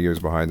many, many years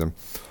behind them.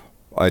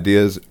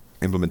 Ideas,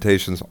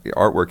 implementations,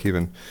 artwork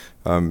even,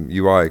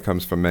 UI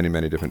comes from many,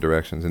 many different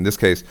directions. In this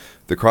case,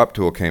 the crop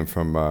tool came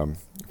from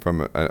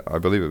I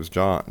believe it was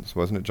John's.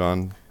 Wasn't it,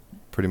 John,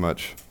 pretty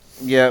much?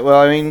 Yeah, well,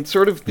 I mean,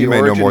 sort of the You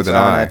may know more origins than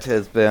on I. it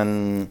has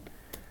been,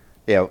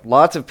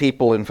 lots of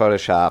people in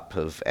Photoshop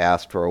have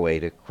asked for a way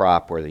to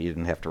crop where you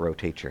didn't have to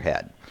rotate your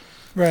head.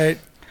 Right.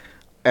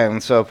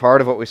 And so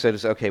part of what we said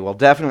is, okay, well,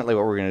 definitely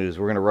what we're going to do is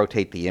we're going to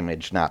rotate the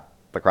image, not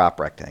the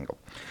crop rectangle.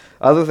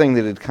 Other thing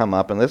that had come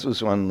up, and this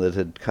was one that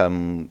had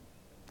come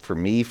for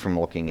me from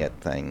looking at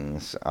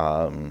things,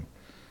 and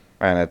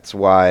it's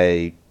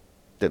why,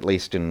 at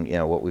least in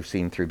what we've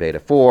seen through Beta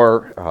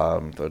 4,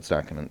 though it's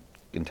not going to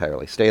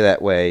entirely stay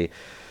that way,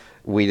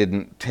 we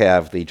didn't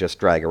have the just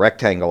drag a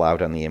rectangle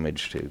out on the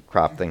image to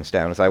crop things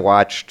down. As I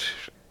watched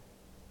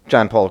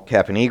John Paul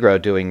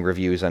Caponegro doing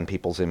reviews on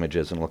people's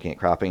images and looking at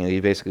cropping, and he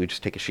basically would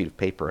just take a sheet of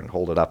paper and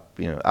hold it up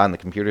on the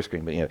computer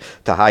screen, but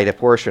to hide a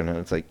portion. And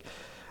it's like,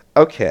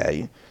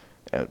 okay,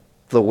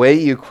 the way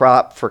you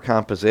crop for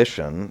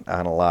composition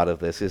on a lot of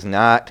this is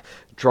not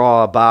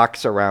draw a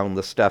box around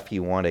the stuff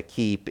you want to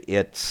keep,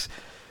 it's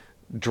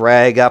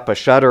drag up a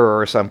shutter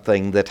or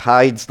something that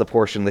hides the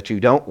portion that you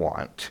don't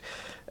want,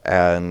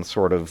 and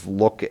sort of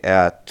look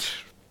at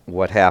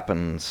what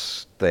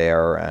happens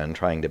there and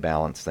trying to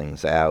balance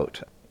things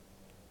out.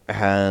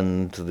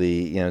 And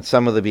the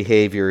some of the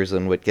behaviors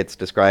and what gets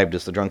described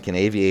as the drunken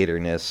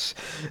aviatorness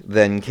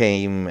then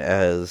came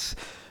as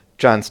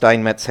John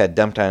Steinmetz had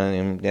dumped on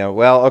him,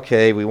 well,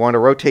 okay, we want to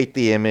rotate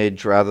the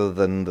image rather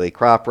than the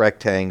crop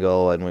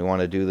rectangle, and we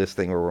want to do this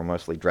thing where we're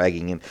mostly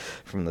dragging in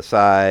from the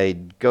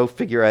side. Go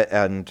figure it.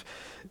 And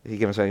he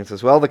comes back and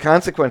says, well, the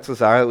consequences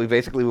are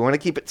that we want to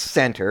keep it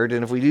centered,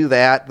 and if we do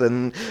that,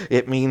 then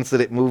it means that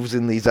it moves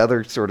in these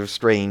other sort of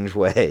strange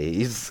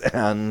ways.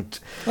 And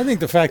I think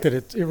the fact that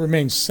it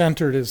remains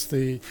centered is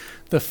the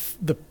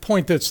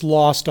point that's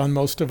lost on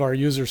most of our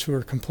users who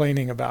are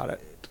complaining about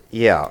it.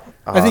 yeah.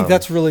 I think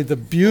that's really the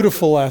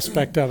beautiful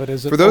aspect of it.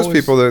 Is For those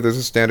people, there's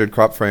a standard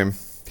crop frame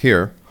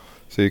here,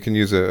 so you can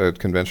use a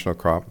conventional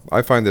crop.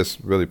 I find this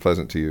really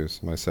pleasant to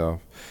use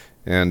myself.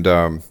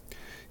 And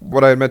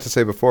what I had meant to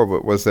say before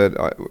was that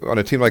on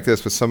a team like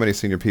this with so many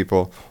senior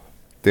people,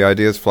 the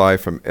ideas fly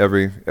from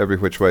every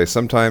which way.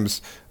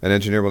 Sometimes an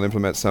engineer will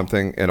implement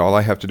something, and all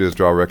I have to do is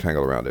draw a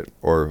rectangle around it,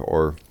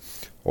 or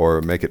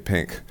make it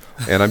pink,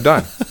 and I'm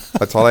done.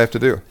 That's all I have to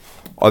do.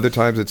 Other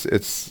times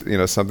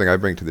it's something I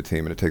bring to the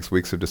team, and it takes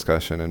weeks of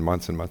discussion and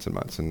months and months and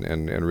months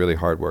and really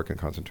hard work and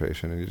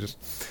concentration, and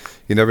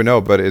you never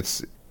know. But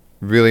it's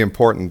really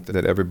important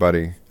that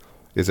everybody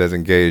is as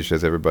engaged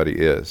as everybody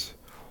is,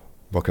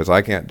 because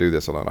I can't do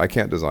this alone. I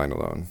can't design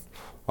alone.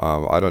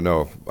 I don't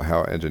know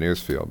how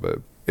engineers feel, but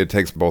it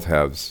takes both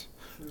halves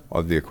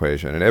of the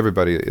equation, and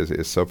everybody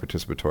is so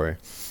participatory.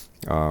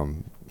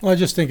 Well, I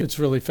just think it's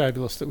really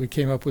fabulous that we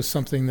came up with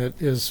something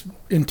that is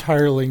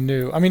entirely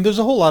new. I mean, there's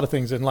a whole lot of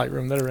things in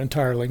Lightroom that are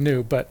entirely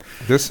new, but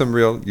there's some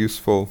real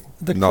useful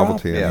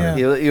novelty in yeah.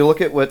 there. You look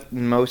at what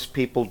most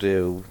people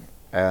do,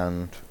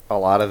 and a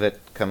lot of it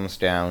comes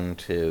down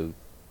to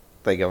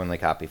they go and they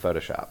copy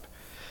Photoshop.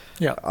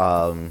 Yeah.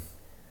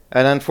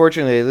 And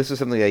unfortunately, this is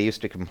something I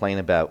used to complain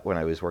about when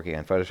I was working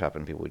on Photoshop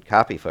and people would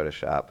copy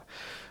Photoshop,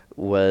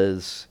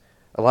 was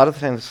a lot of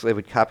the times they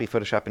would copy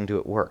Photoshop and do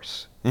it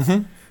worse,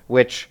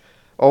 which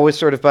always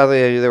sort of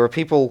bothered me. There were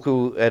people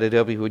who at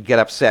Adobe who would get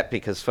upset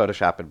because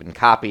Photoshop had been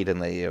copied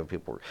and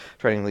people were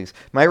trying things.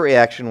 My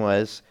reaction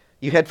was,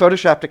 you had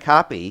Photoshop to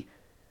copy.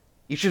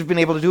 You should have been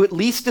able to do at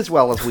least as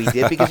well as we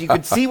did because you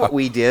could see what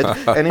we did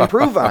and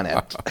improve on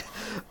it.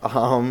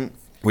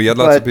 We had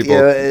lots of people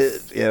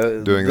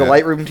doing the that.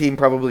 Lightroom team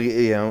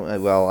probably,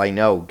 I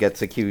know,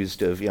 gets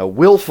accused of,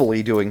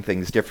 willfully doing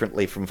things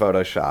differently from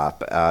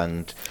Photoshop.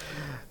 And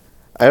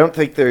I don't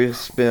think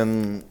there's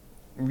been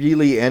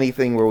really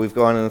anything where we've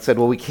gone and said,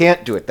 well, we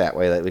can't do it that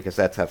way because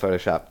that's how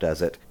Photoshop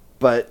does it.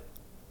 But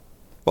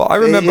I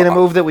remember in a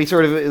move that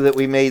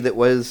we made that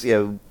was,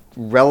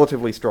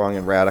 relatively strong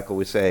and radical,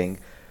 was saying,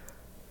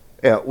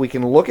 we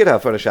can look at how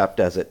Photoshop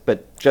does it,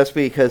 but just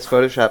because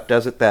Photoshop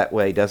does it that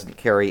way doesn't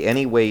carry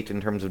any weight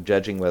in terms of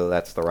judging whether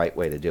that's the right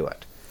way to do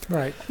it.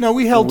 Right. No,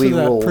 we held to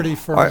that pretty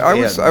firmly.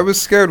 I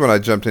was scared when I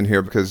jumped in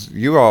here because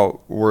you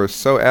all were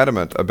so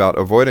adamant about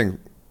avoiding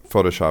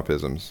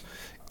Photoshopisms.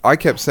 I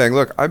kept saying,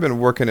 look, I've been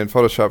working in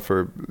Photoshop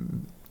for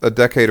a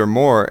decade or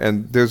more,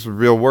 and there's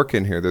real work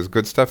in here. There's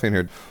good stuff in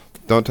here.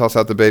 Don't toss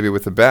out the baby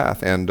with the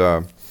bath.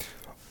 And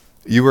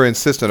you were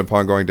insistent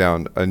upon going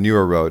down a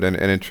newer road, and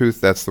in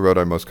truth, that's the road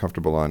I'm most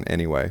comfortable on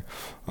anyway.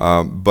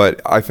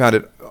 But I found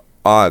it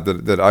odd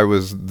that I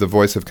was the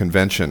voice of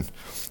convention.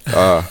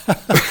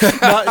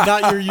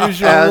 Not your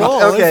usual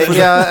role. Okay,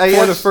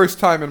 for the first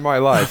time in my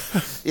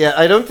life. Yeah,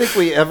 I don't think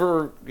we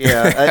ever.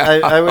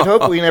 Yeah, I would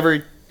hope we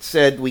never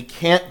said we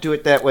can't do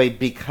it that way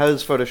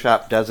because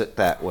Photoshop does it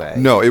that way.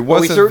 No, it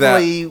wasn't we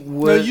certainly that.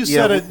 would. No, you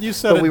said it. You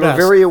said but it we best.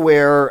 were very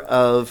aware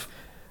of,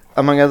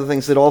 among other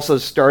things, that also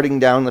starting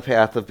down the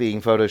path of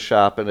being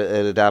Photoshop and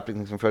adapting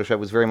things from Photoshop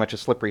was very much a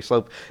slippery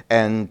slope.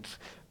 And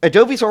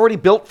Adobe's already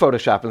built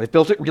Photoshop, and they've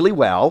built it really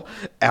well.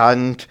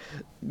 And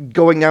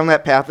going down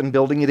that path and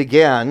building it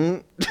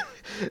again,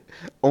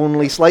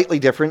 only slightly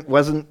different,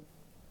 wasn't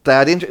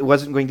it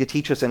wasn't going to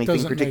teach us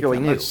anything particularly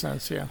new. Doesn't make that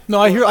much sense, yeah. No,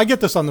 I get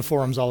this on the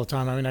forums all the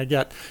time. I mean, I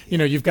get,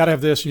 you've got to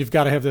have this, you've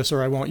got to have this,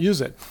 or I won't use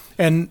it.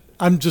 And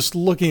I'm just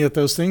looking at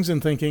those things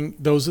and thinking,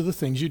 those are the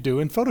things you do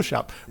in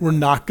Photoshop. We're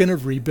not going to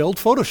rebuild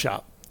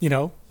Photoshop,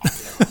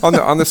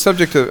 On the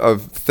subject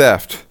of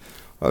theft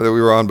that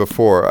we were on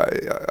before,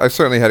 I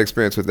certainly had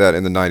experience with that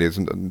in the 90s.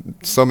 And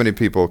so many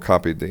people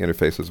copied the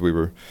interfaces we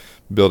were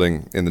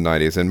building in the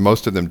 90s, and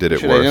most of them did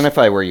it worse.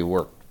 Identify where you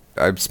work.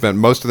 I've spent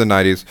most of the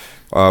 90s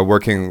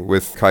working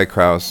with Kai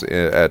Kraus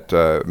at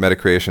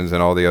Metacreations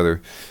and all the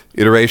other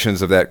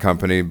iterations of that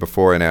company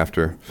before and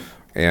after.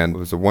 And it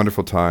was a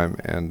wonderful time,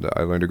 and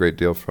I learned a great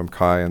deal from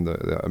Kai and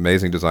the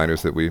amazing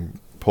designers that we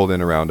pulled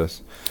in around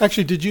us.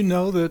 Actually, did you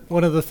know that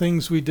one of the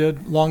things we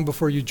did long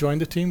before you joined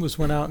the team was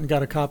went out and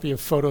got a copy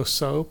of Photo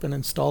Soap and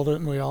installed it,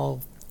 and we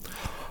all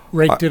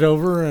raked it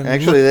over? And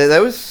actually,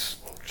 that was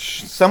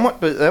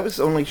somewhat, but that was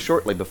only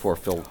shortly before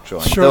Phil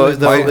joined. Sure.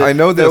 I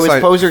know this. It was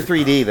Poser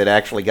 3D that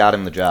actually got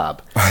him the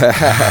job.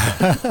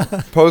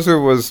 Poser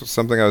was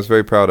something I was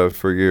very proud of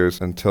for years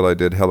until I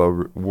did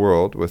Hello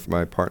World with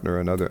my partner,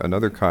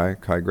 another Kai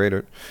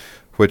Greatert,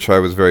 which I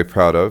was very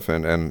proud of,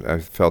 and I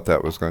felt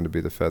that was going to be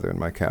the feather in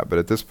my cap. But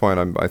at this point,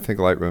 I think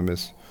Lightroom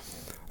is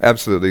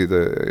absolutely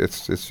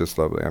it's just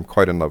lovely. I'm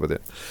quite in love with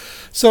it.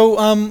 So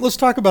let's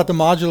talk about the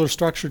modular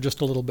structure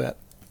just a little bit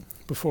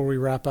before we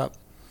wrap up.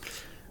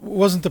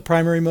 Wasn't the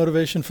primary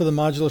motivation for the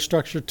modular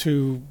structure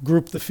to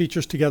group the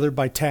features together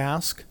by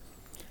task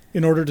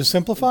in order to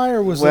simplify,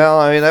 or was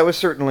that was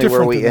certainly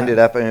where we than ended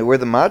that? up. I mean, where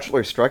the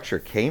modular structure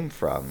came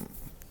from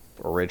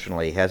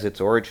originally has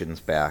its origins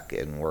back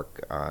in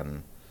work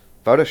on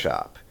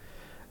Photoshop.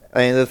 I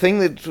mean, the thing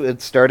that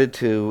had started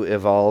to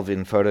evolve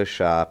in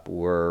Photoshop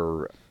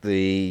were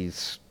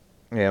these,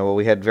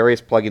 we had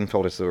various plugin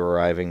filters that were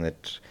arriving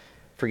that,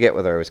 forget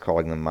whether I was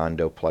calling them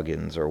Mondo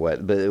plugins or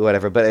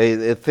whatever,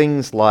 but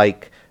things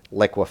like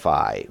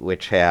Liquify,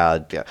 which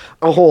had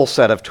a whole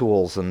set of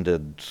tools and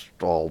did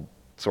all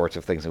sorts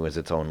of things. It was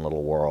its own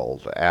little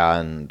world.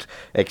 And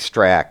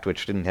Extract,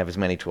 which didn't have as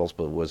many tools,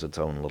 but was its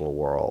own little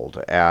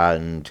world.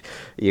 And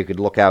you could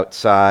look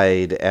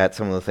outside at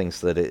some of the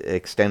things that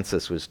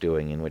Extensis was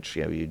doing, in which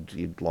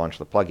you'd launch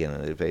the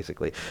plugin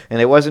basically.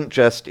 And it wasn't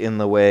just in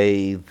the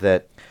way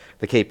that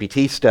the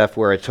KPT stuff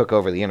where it took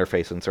over the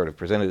interface and sort of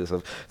presented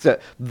itself. So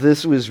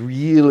this was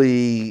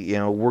really,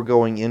 we're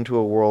going into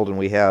a world and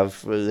we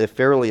have a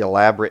fairly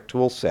elaborate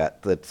tool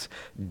set that's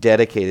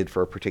dedicated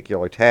for a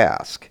particular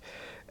task.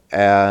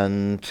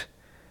 And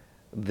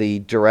the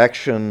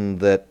direction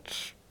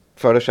that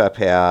Photoshop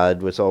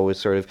had was always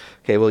sort of,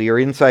 okay, well, you're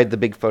inside the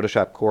big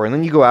Photoshop core, and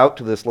then you go out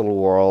to this little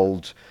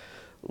world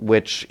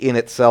which in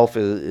itself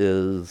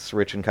is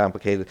rich and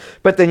complicated.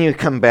 But then you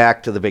come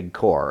back to the big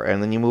core,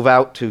 and then you move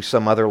out to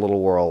some other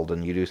little world,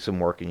 and you do some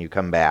work, and you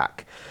come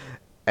back.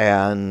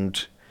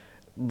 And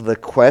the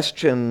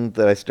question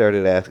that I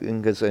started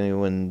asking, because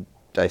when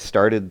I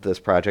started this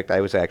project,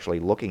 I was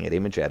actually looking at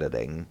image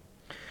editing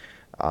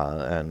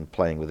and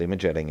playing with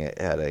image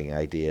editing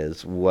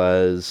ideas,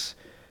 was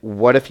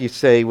what if you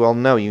say, well,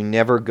 no, you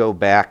never go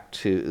back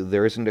to,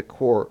 there isn't a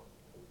core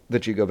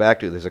that you go back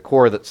to. There's a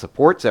core that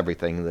supports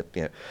everything,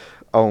 that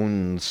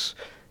owns,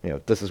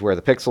 this is where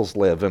the pixels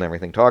live and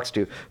everything talks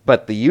to.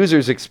 But the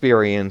user's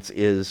experience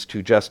is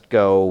to just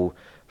go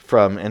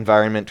from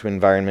environment to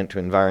environment to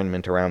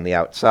environment around the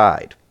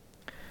outside.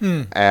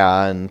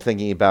 And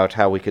thinking about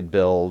how we could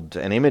build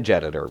an image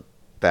editor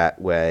that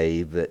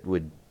way that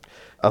would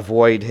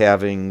avoid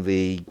having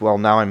the, well,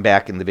 now I'm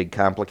back in the big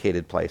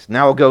complicated place.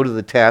 Now I'll go to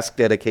the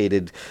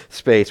task-dedicated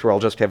space where I'll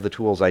just have the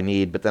tools I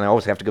need, but then I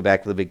always have to go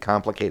back to the big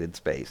complicated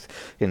space.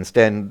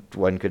 Instead,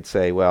 one could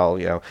say, well,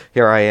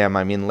 here I am,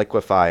 I'm in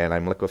Liquify, and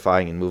I'm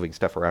liquefying and moving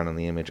stuff around in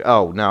the image.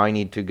 Oh, now I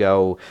need to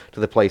go to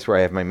the place where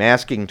I have my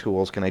masking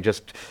tools. Can I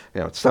just,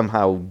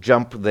 somehow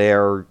jump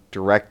there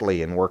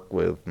directly and work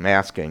with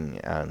masking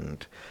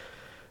and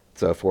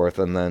so forth,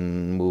 and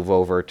then move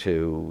over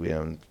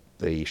to,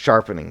 the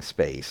sharpening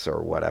space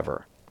or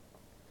whatever.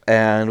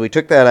 And we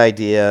took that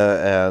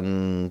idea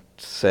and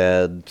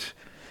said,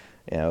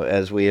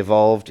 as we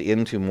evolved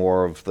into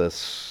more of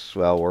this,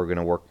 well, we're going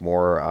to work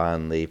more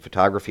on the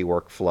photography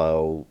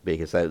workflow,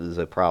 because that is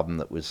a problem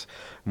that was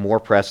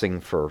more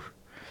pressing for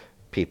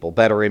people.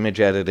 Better image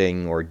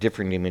editing or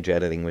different image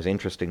editing was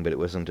interesting, but it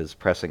wasn't as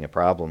pressing a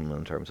problem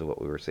in terms of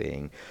what we were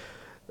seeing.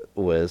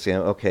 Was,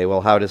 okay,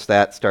 well, how does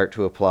that start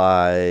to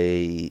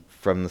apply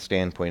from the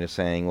standpoint of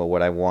saying, well,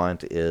 what I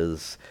want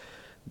is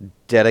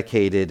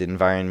dedicated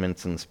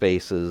environments and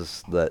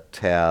spaces that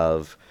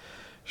have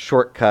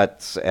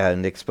shortcuts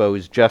and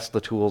expose just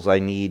the tools I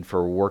need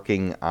for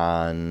working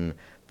on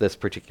this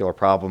particular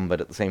problem,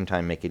 but at the same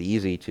time make it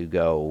easy to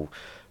go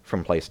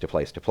from place to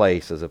place to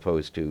place, as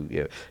opposed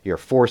to, you're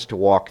forced to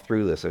walk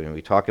through this. I mean,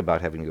 we talk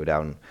about having to go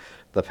down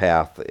the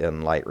path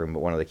in Lightroom,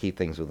 but one of the key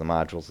things with the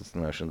modules is the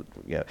notion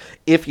that,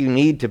 if you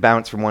need to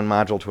bounce from one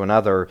module to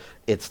another,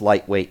 it's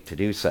lightweight to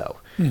do so.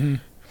 Mm-hmm.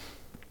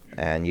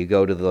 And you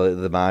go to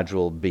the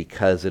module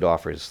because it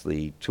offers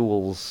the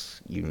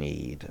tools you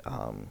need.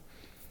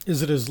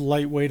 Is it as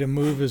lightweight a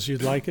move as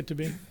you'd like it to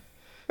be?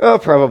 Oh,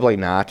 probably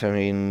not. I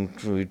mean,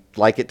 we'd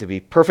like it to be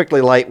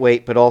perfectly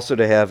lightweight, but also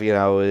to have,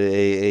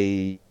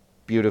 a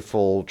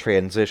beautiful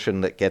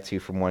transition that gets you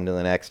from one to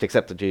the next,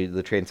 except that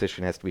the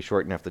transition has to be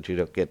short enough that you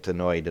don't get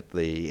annoyed at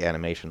the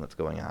animation that's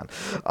going on,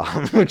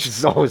 which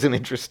is always an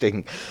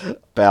interesting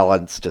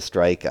balance to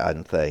strike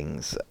on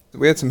things.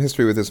 We had some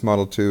history with this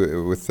model,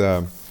 too, with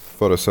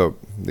Photosoap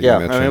that you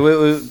mentioned. I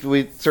mean,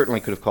 we certainly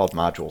could have called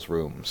modules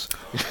rooms.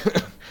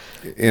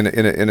 In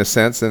a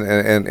sense,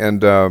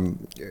 and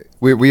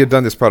we had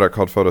done this product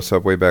called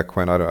Photosoap way back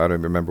when. I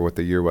don't remember what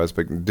the year was,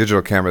 but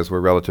digital cameras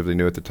were relatively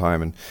new at the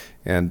time,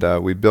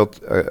 and we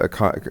built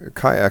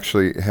Kai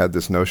actually had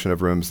this notion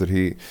of rooms that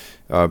he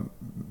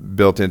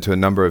built into a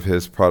number of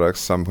his products,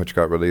 some which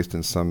got released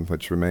and some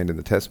which remained in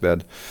the test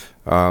bed.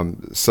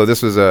 So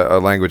this was a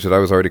language that I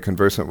was already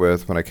conversant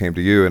with when I came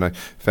to you, and I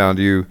found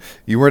you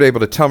weren't able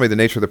to tell me the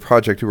nature of the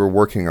project you were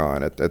working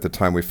on at the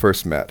time we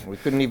first met. We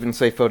couldn't even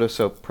say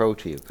Photosoap Pro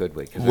to you, could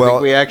we? Because I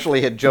think we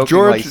actually had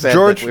jokingly said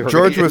George, that we were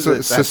George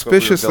was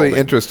suspiciously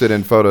interested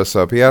in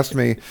Photosoap. He asked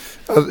me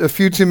a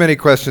few too many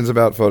questions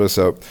about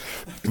Photosoap.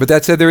 But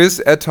that said, there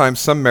is at times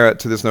some merit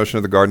to this notion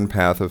of the garden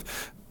path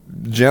of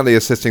gently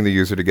assisting the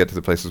user to get to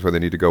the places where they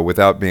need to go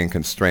without being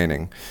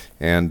constraining,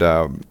 and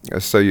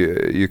so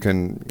you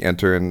can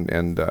enter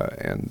and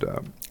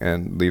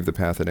leave the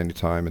path at any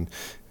time,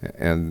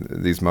 and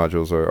these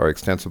modules are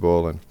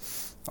extensible, and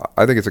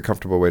I think it's a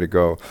comfortable way to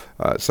go.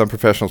 Some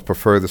professionals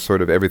prefer the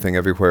sort of everything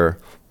everywhere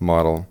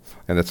model,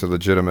 and it's a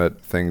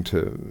legitimate thing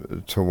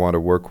to want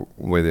to work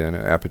within.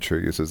 Aperture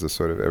uses this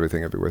sort of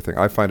everything everywhere thing.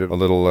 I find it a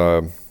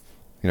little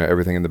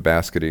everything in the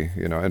baskety,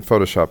 and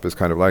Photoshop is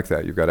kind of like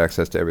that. You've got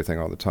access to everything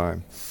all the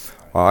time.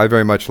 I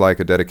very much like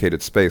a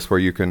dedicated space where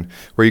you can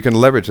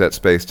leverage that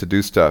space to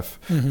do stuff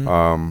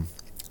that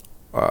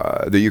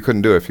you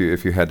couldn't do if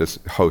you had to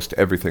host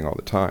everything all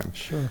the time.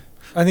 Sure.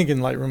 I think in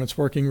Lightroom it's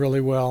working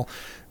really well.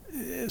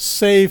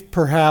 Save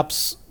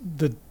perhaps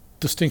the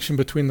distinction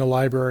between the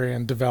library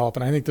and develop.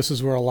 And I think this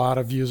is where a lot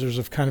of users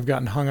have kind of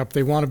gotten hung up.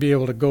 They want to be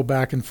able to go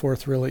back and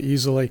forth really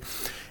easily.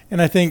 And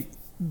I think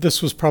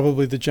this was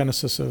probably the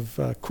genesis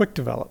of Quick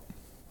Develop.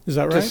 Is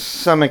that right? To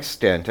some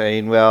extent. I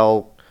mean,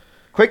 well,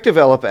 Quick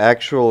Develop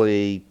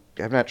actually,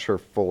 I'm not sure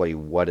fully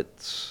what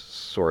its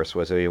source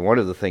was. I mean, one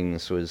of the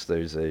things was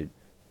there's a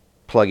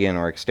plug-in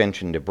or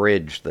extension to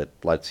Bridge that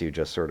lets you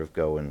just sort of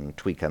go and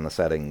tweak on the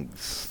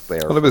settings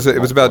there. Well, it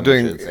was about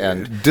doing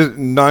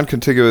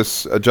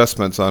non-contiguous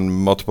adjustments on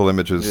multiple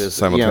images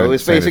simultaneously. It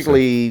was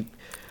basically,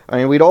 I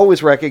mean, we'd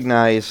always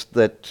recognized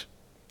that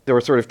there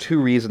were sort of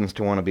two reasons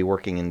to want to be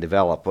working in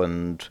Develop,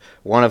 and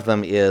one of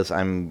them is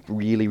I'm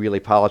really, really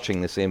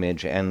polishing this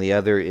image, and the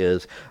other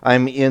is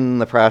I'm in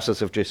the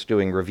process of just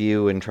doing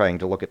review and trying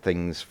to look at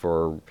things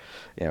for,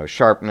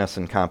 sharpness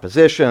and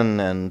composition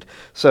and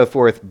so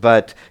forth.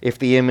 But if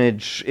the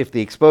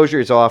exposure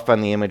is off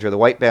on the image or the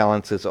white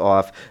balance is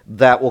off,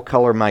 that will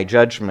color my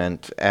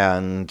judgment,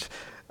 and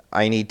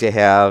I need to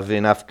have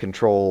enough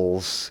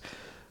controls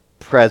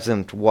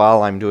present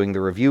while I'm doing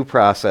the review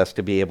process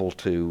to be able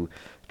to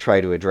try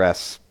to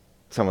address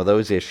some of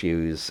those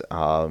issues,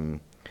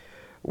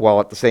 while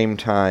at the same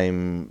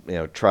time,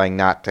 trying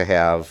not to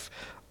have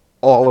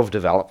all of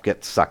Develop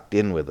get sucked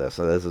in with this.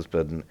 So this has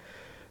been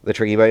the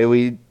tricky. But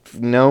we've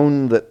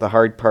known that the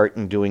hard part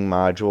in doing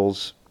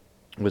modules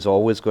was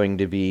always going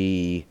to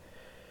be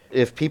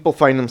if people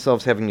find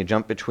themselves having to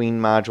jump between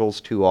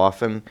modules too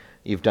often,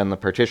 you've done the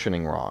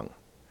partitioning wrong.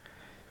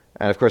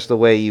 And of course, the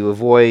way you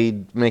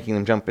avoid making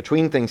them jump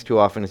between things too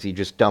often is you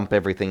just dump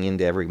everything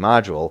into every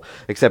module,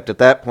 except at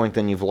that point,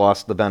 then you've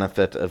lost the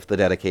benefit of the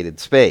dedicated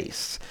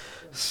space.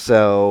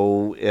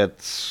 So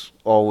it's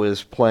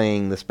always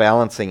playing this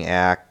balancing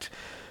act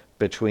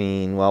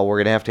between, well,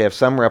 we're going to have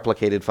some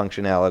replicated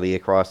functionality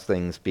across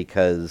things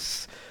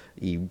because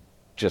you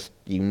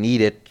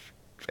need it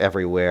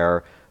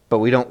everywhere, but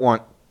we don't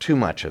want too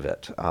much of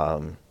it.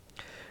 And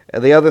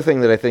the other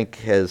thing that I think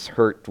has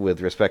hurt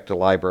with respect to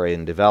library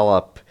and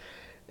develop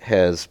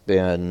has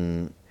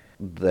been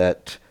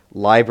that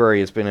library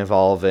has been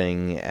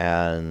evolving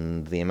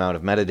and the amount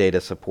of metadata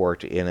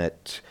support in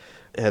it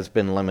has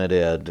been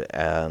limited,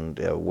 and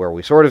where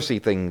we sort of see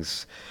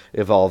things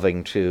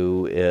evolving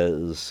to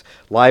is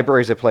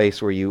library is a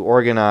place where you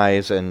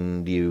organize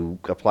and you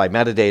apply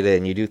metadata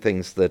and you do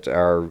things that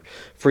are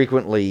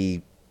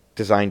frequently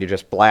designed to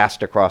just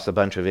blast across a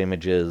bunch of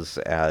images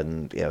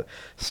and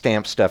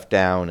stamp stuff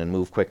down and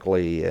move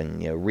quickly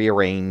and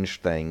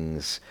rearrange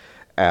things.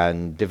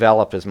 And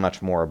Develop is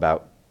much more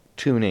about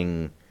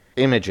tuning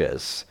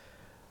images.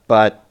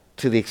 But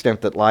to the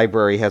extent that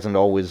library hasn't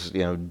always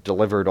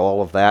delivered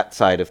all of that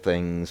side of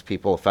things,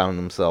 people have found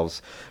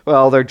themselves,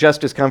 well, they're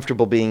just as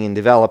comfortable being in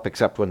Develop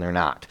except when they're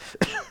not.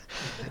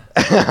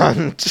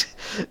 And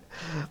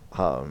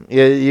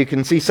you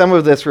can see some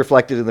of this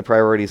reflected in the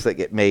priorities that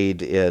get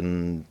made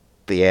in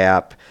the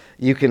app.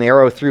 You can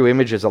arrow through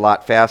images a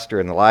lot faster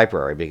in the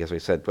library because we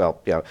said,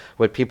 well,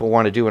 what people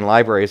want to do in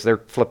libraries, they're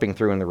flipping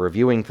through and they're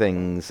reviewing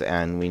things,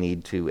 and we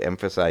need to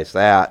emphasize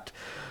that.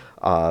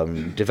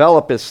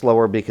 Develop is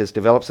slower because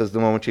Develop says the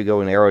moment you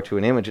go and arrow to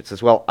an image, it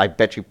says, well, I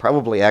bet you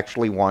probably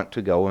actually want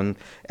to go and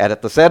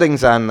edit the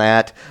settings on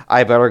that.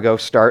 I better go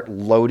start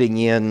loading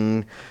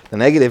in the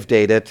negative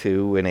data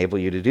to enable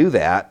you to do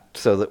that,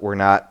 so that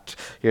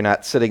you're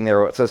not sitting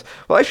there. It says,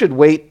 well, I should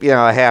wait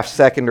a half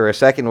second or a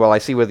second while I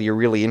see whether you're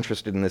really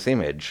interested in this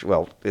image.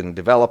 Well, in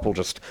Develop, we'll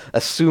just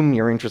assume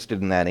you're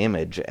interested in that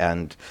image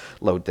and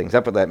load things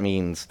up. But that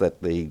means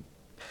that the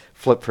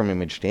flip from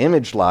image to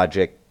image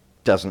logic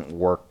doesn't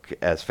work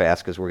as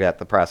fast because we got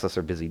the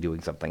processor busy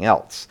doing something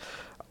else.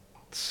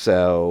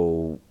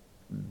 So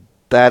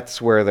that's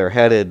where they're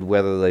headed.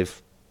 Whether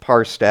they've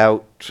parsed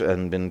out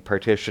and been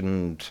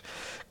partitioned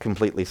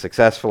completely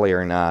successfully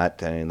or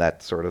not, I mean,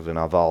 that's sort of an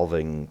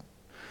evolving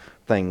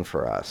thing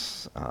for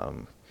us.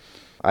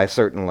 I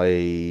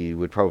certainly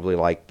would probably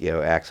like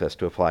access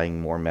to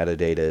applying more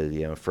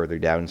metadata further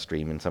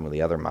downstream in some of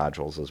the other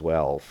modules as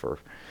well for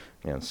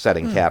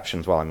setting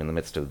captions while I'm in the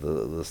midst of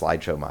the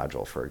slideshow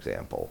module, for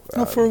example.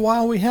 Well, for a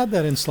while we had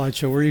that in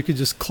slideshow where you could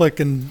just click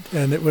and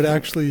it would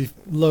actually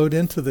load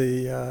into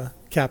the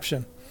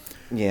caption.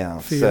 Yeah,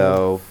 field.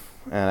 So,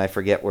 and I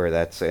forget where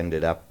that's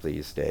ended up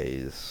these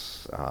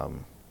days.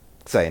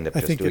 So I end up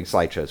just doing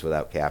slideshows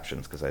without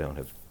captions because I don't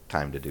have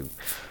time to do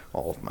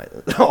all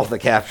the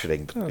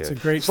captioning. It's a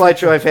great slideshow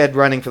feature. I've had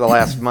running for the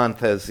last month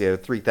has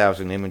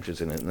 3,000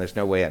 images in it, and there's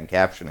no way I'm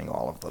captioning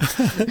all of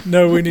them.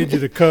 No, we need you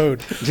to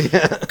code.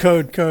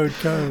 Code.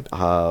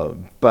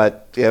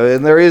 But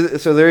and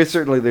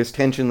there's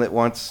tension that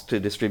wants to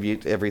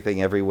distribute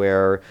everything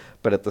everywhere,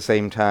 but at the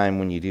same time,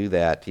 when you do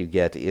that, you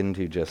get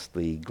into just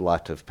the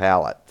glut of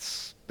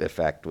palettes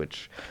effect,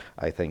 which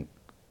I think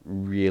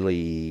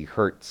really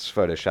hurts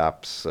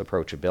Photoshop's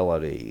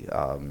approachability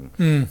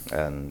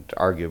and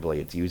arguably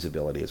its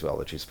usability as well,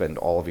 that you spend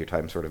all of your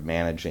time sort of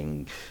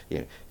managing,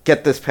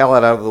 get this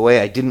palette out of the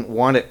way, I didn't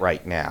want it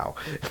right now.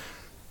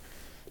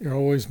 You're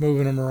always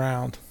moving them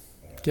around,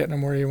 getting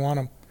them where you want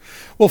them.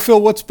 Well,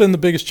 Phil, what's been the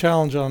biggest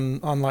challenge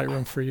on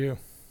Lightroom for you?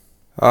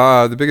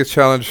 The biggest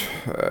challenge,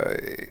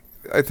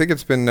 I think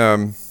it's been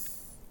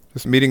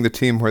just meeting the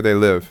team where they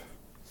live,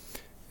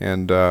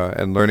 and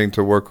learning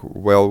to work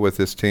well with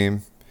this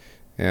team,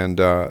 and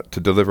to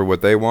deliver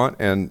what they want,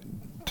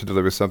 and to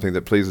deliver something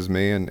that pleases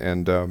me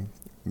and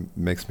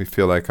makes me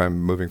feel like I'm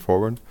moving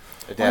forward.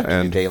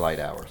 Adapting to daylight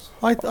hours.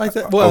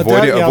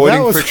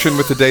 Avoiding friction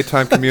with the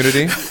daytime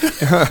community.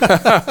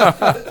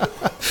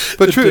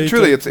 But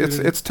truly,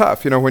 it's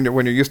tough. When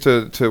you're used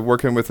to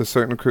working with a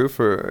certain crew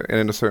and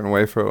in a certain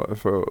way for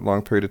a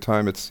long period of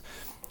time, it's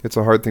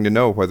a hard thing to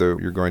know whether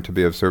you're going to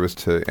be of service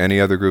to any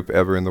other group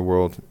ever in the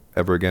world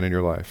ever again in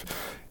your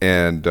life.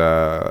 And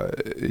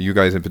you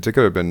guys in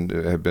particular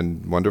have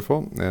been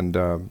wonderful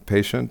and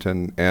patient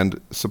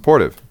and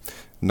supportive,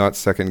 not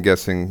second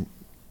guessing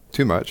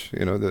too much,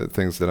 the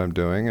things that I'm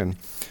doing, and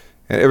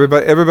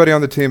everybody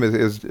on the team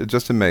is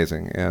just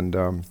amazing, and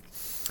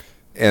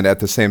at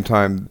the same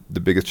time, the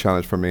biggest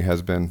challenge for me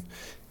has been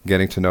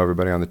getting to know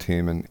everybody on the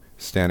team and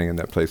standing in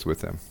that place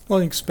with them. Well,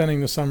 I think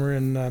spending the summer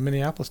in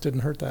Minneapolis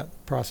didn't hurt that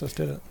process,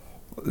 did it?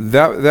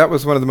 That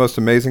was one of the most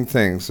amazing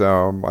things.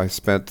 I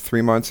spent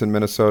 3 months in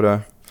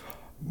Minnesota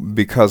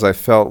because I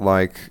felt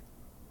like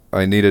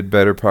I needed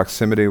better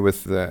proximity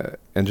with the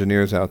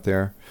engineers out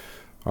there.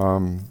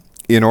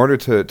 In order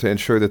to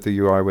ensure that the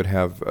UI would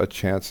have a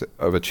chance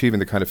of achieving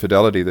the kind of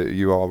fidelity that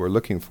you all were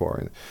looking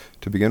for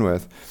to begin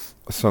with.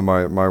 So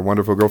my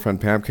wonderful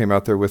girlfriend Pam came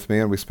out there with me,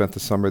 and we spent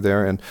the summer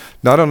there. And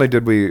not only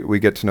did we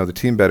get to know the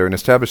team better and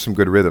establish some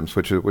good rhythms,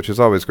 which is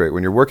always great.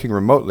 When you're working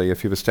remotely,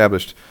 if you've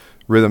established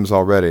rhythms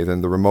already,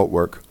 then the remote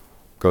work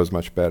goes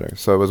much better.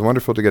 So it was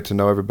wonderful to get to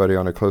know everybody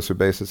on a closer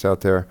basis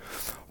out there.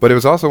 But it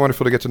was also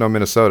wonderful to get to know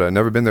Minnesota. I'd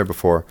never been there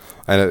before,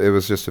 and it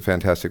was just a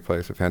fantastic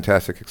place, a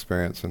fantastic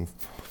experience. And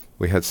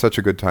we had such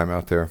a good time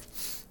out there.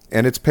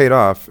 And it's paid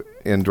off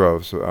in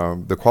droves.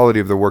 The quality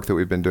of the work that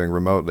we've been doing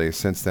remotely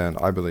since then,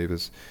 I believe,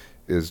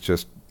 is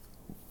just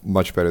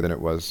much better than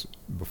it was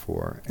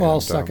before. Well,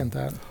 I'll second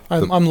that.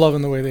 I'm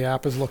loving the way the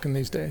app is looking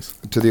these days.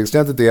 To the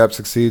extent that the app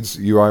succeeds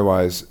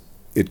UI-wise,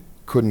 it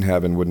couldn't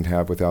have and wouldn't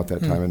have without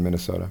that time in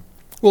Minnesota.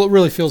 Well, it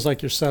really feels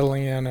like you're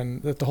settling in,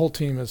 and that the whole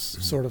team is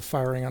sort of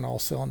firing on all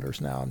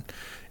cylinders now, and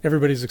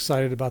everybody's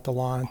excited about the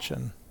launch.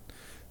 And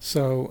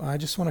so I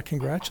just want to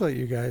congratulate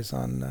you guys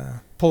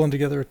on pulling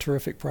together a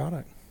terrific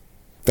product.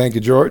 Thank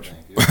you, George.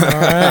 All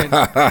right.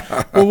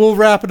 Well, we'll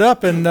wrap it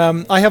up. And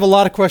I have a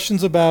lot of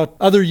questions about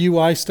other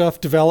UI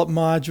stuff, develop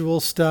module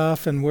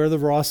stuff, and where the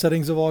raw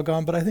settings have all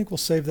gone. But I think we'll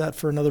save that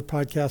for another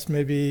podcast,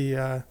 maybe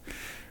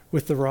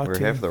with the raw team.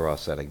 Where have the raw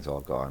settings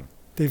all gone?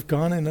 They've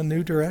gone in a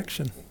new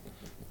direction.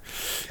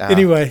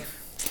 Anyway,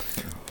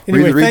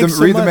 read thanks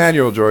so the much.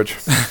 Manual, George.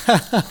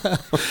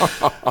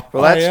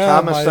 Well,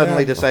 Thomas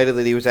suddenly decided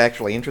that he was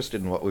actually interested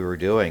in what we were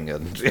doing,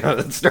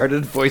 and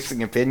started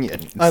voicing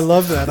opinions. I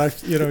love that.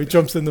 He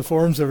jumps in the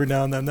forums every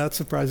now and then. That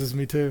surprises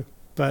me too.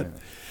 But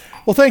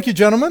well, thank you,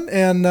 gentlemen,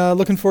 and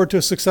looking forward to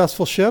a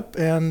successful ship.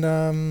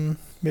 And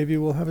maybe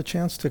we'll have a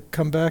chance to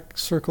come back,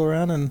 circle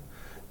around, and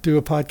do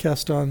a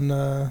podcast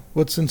on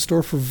what's in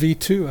store for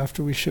V2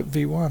 after we ship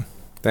V1.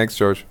 Thanks,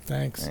 George.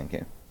 Thanks. Thank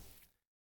you.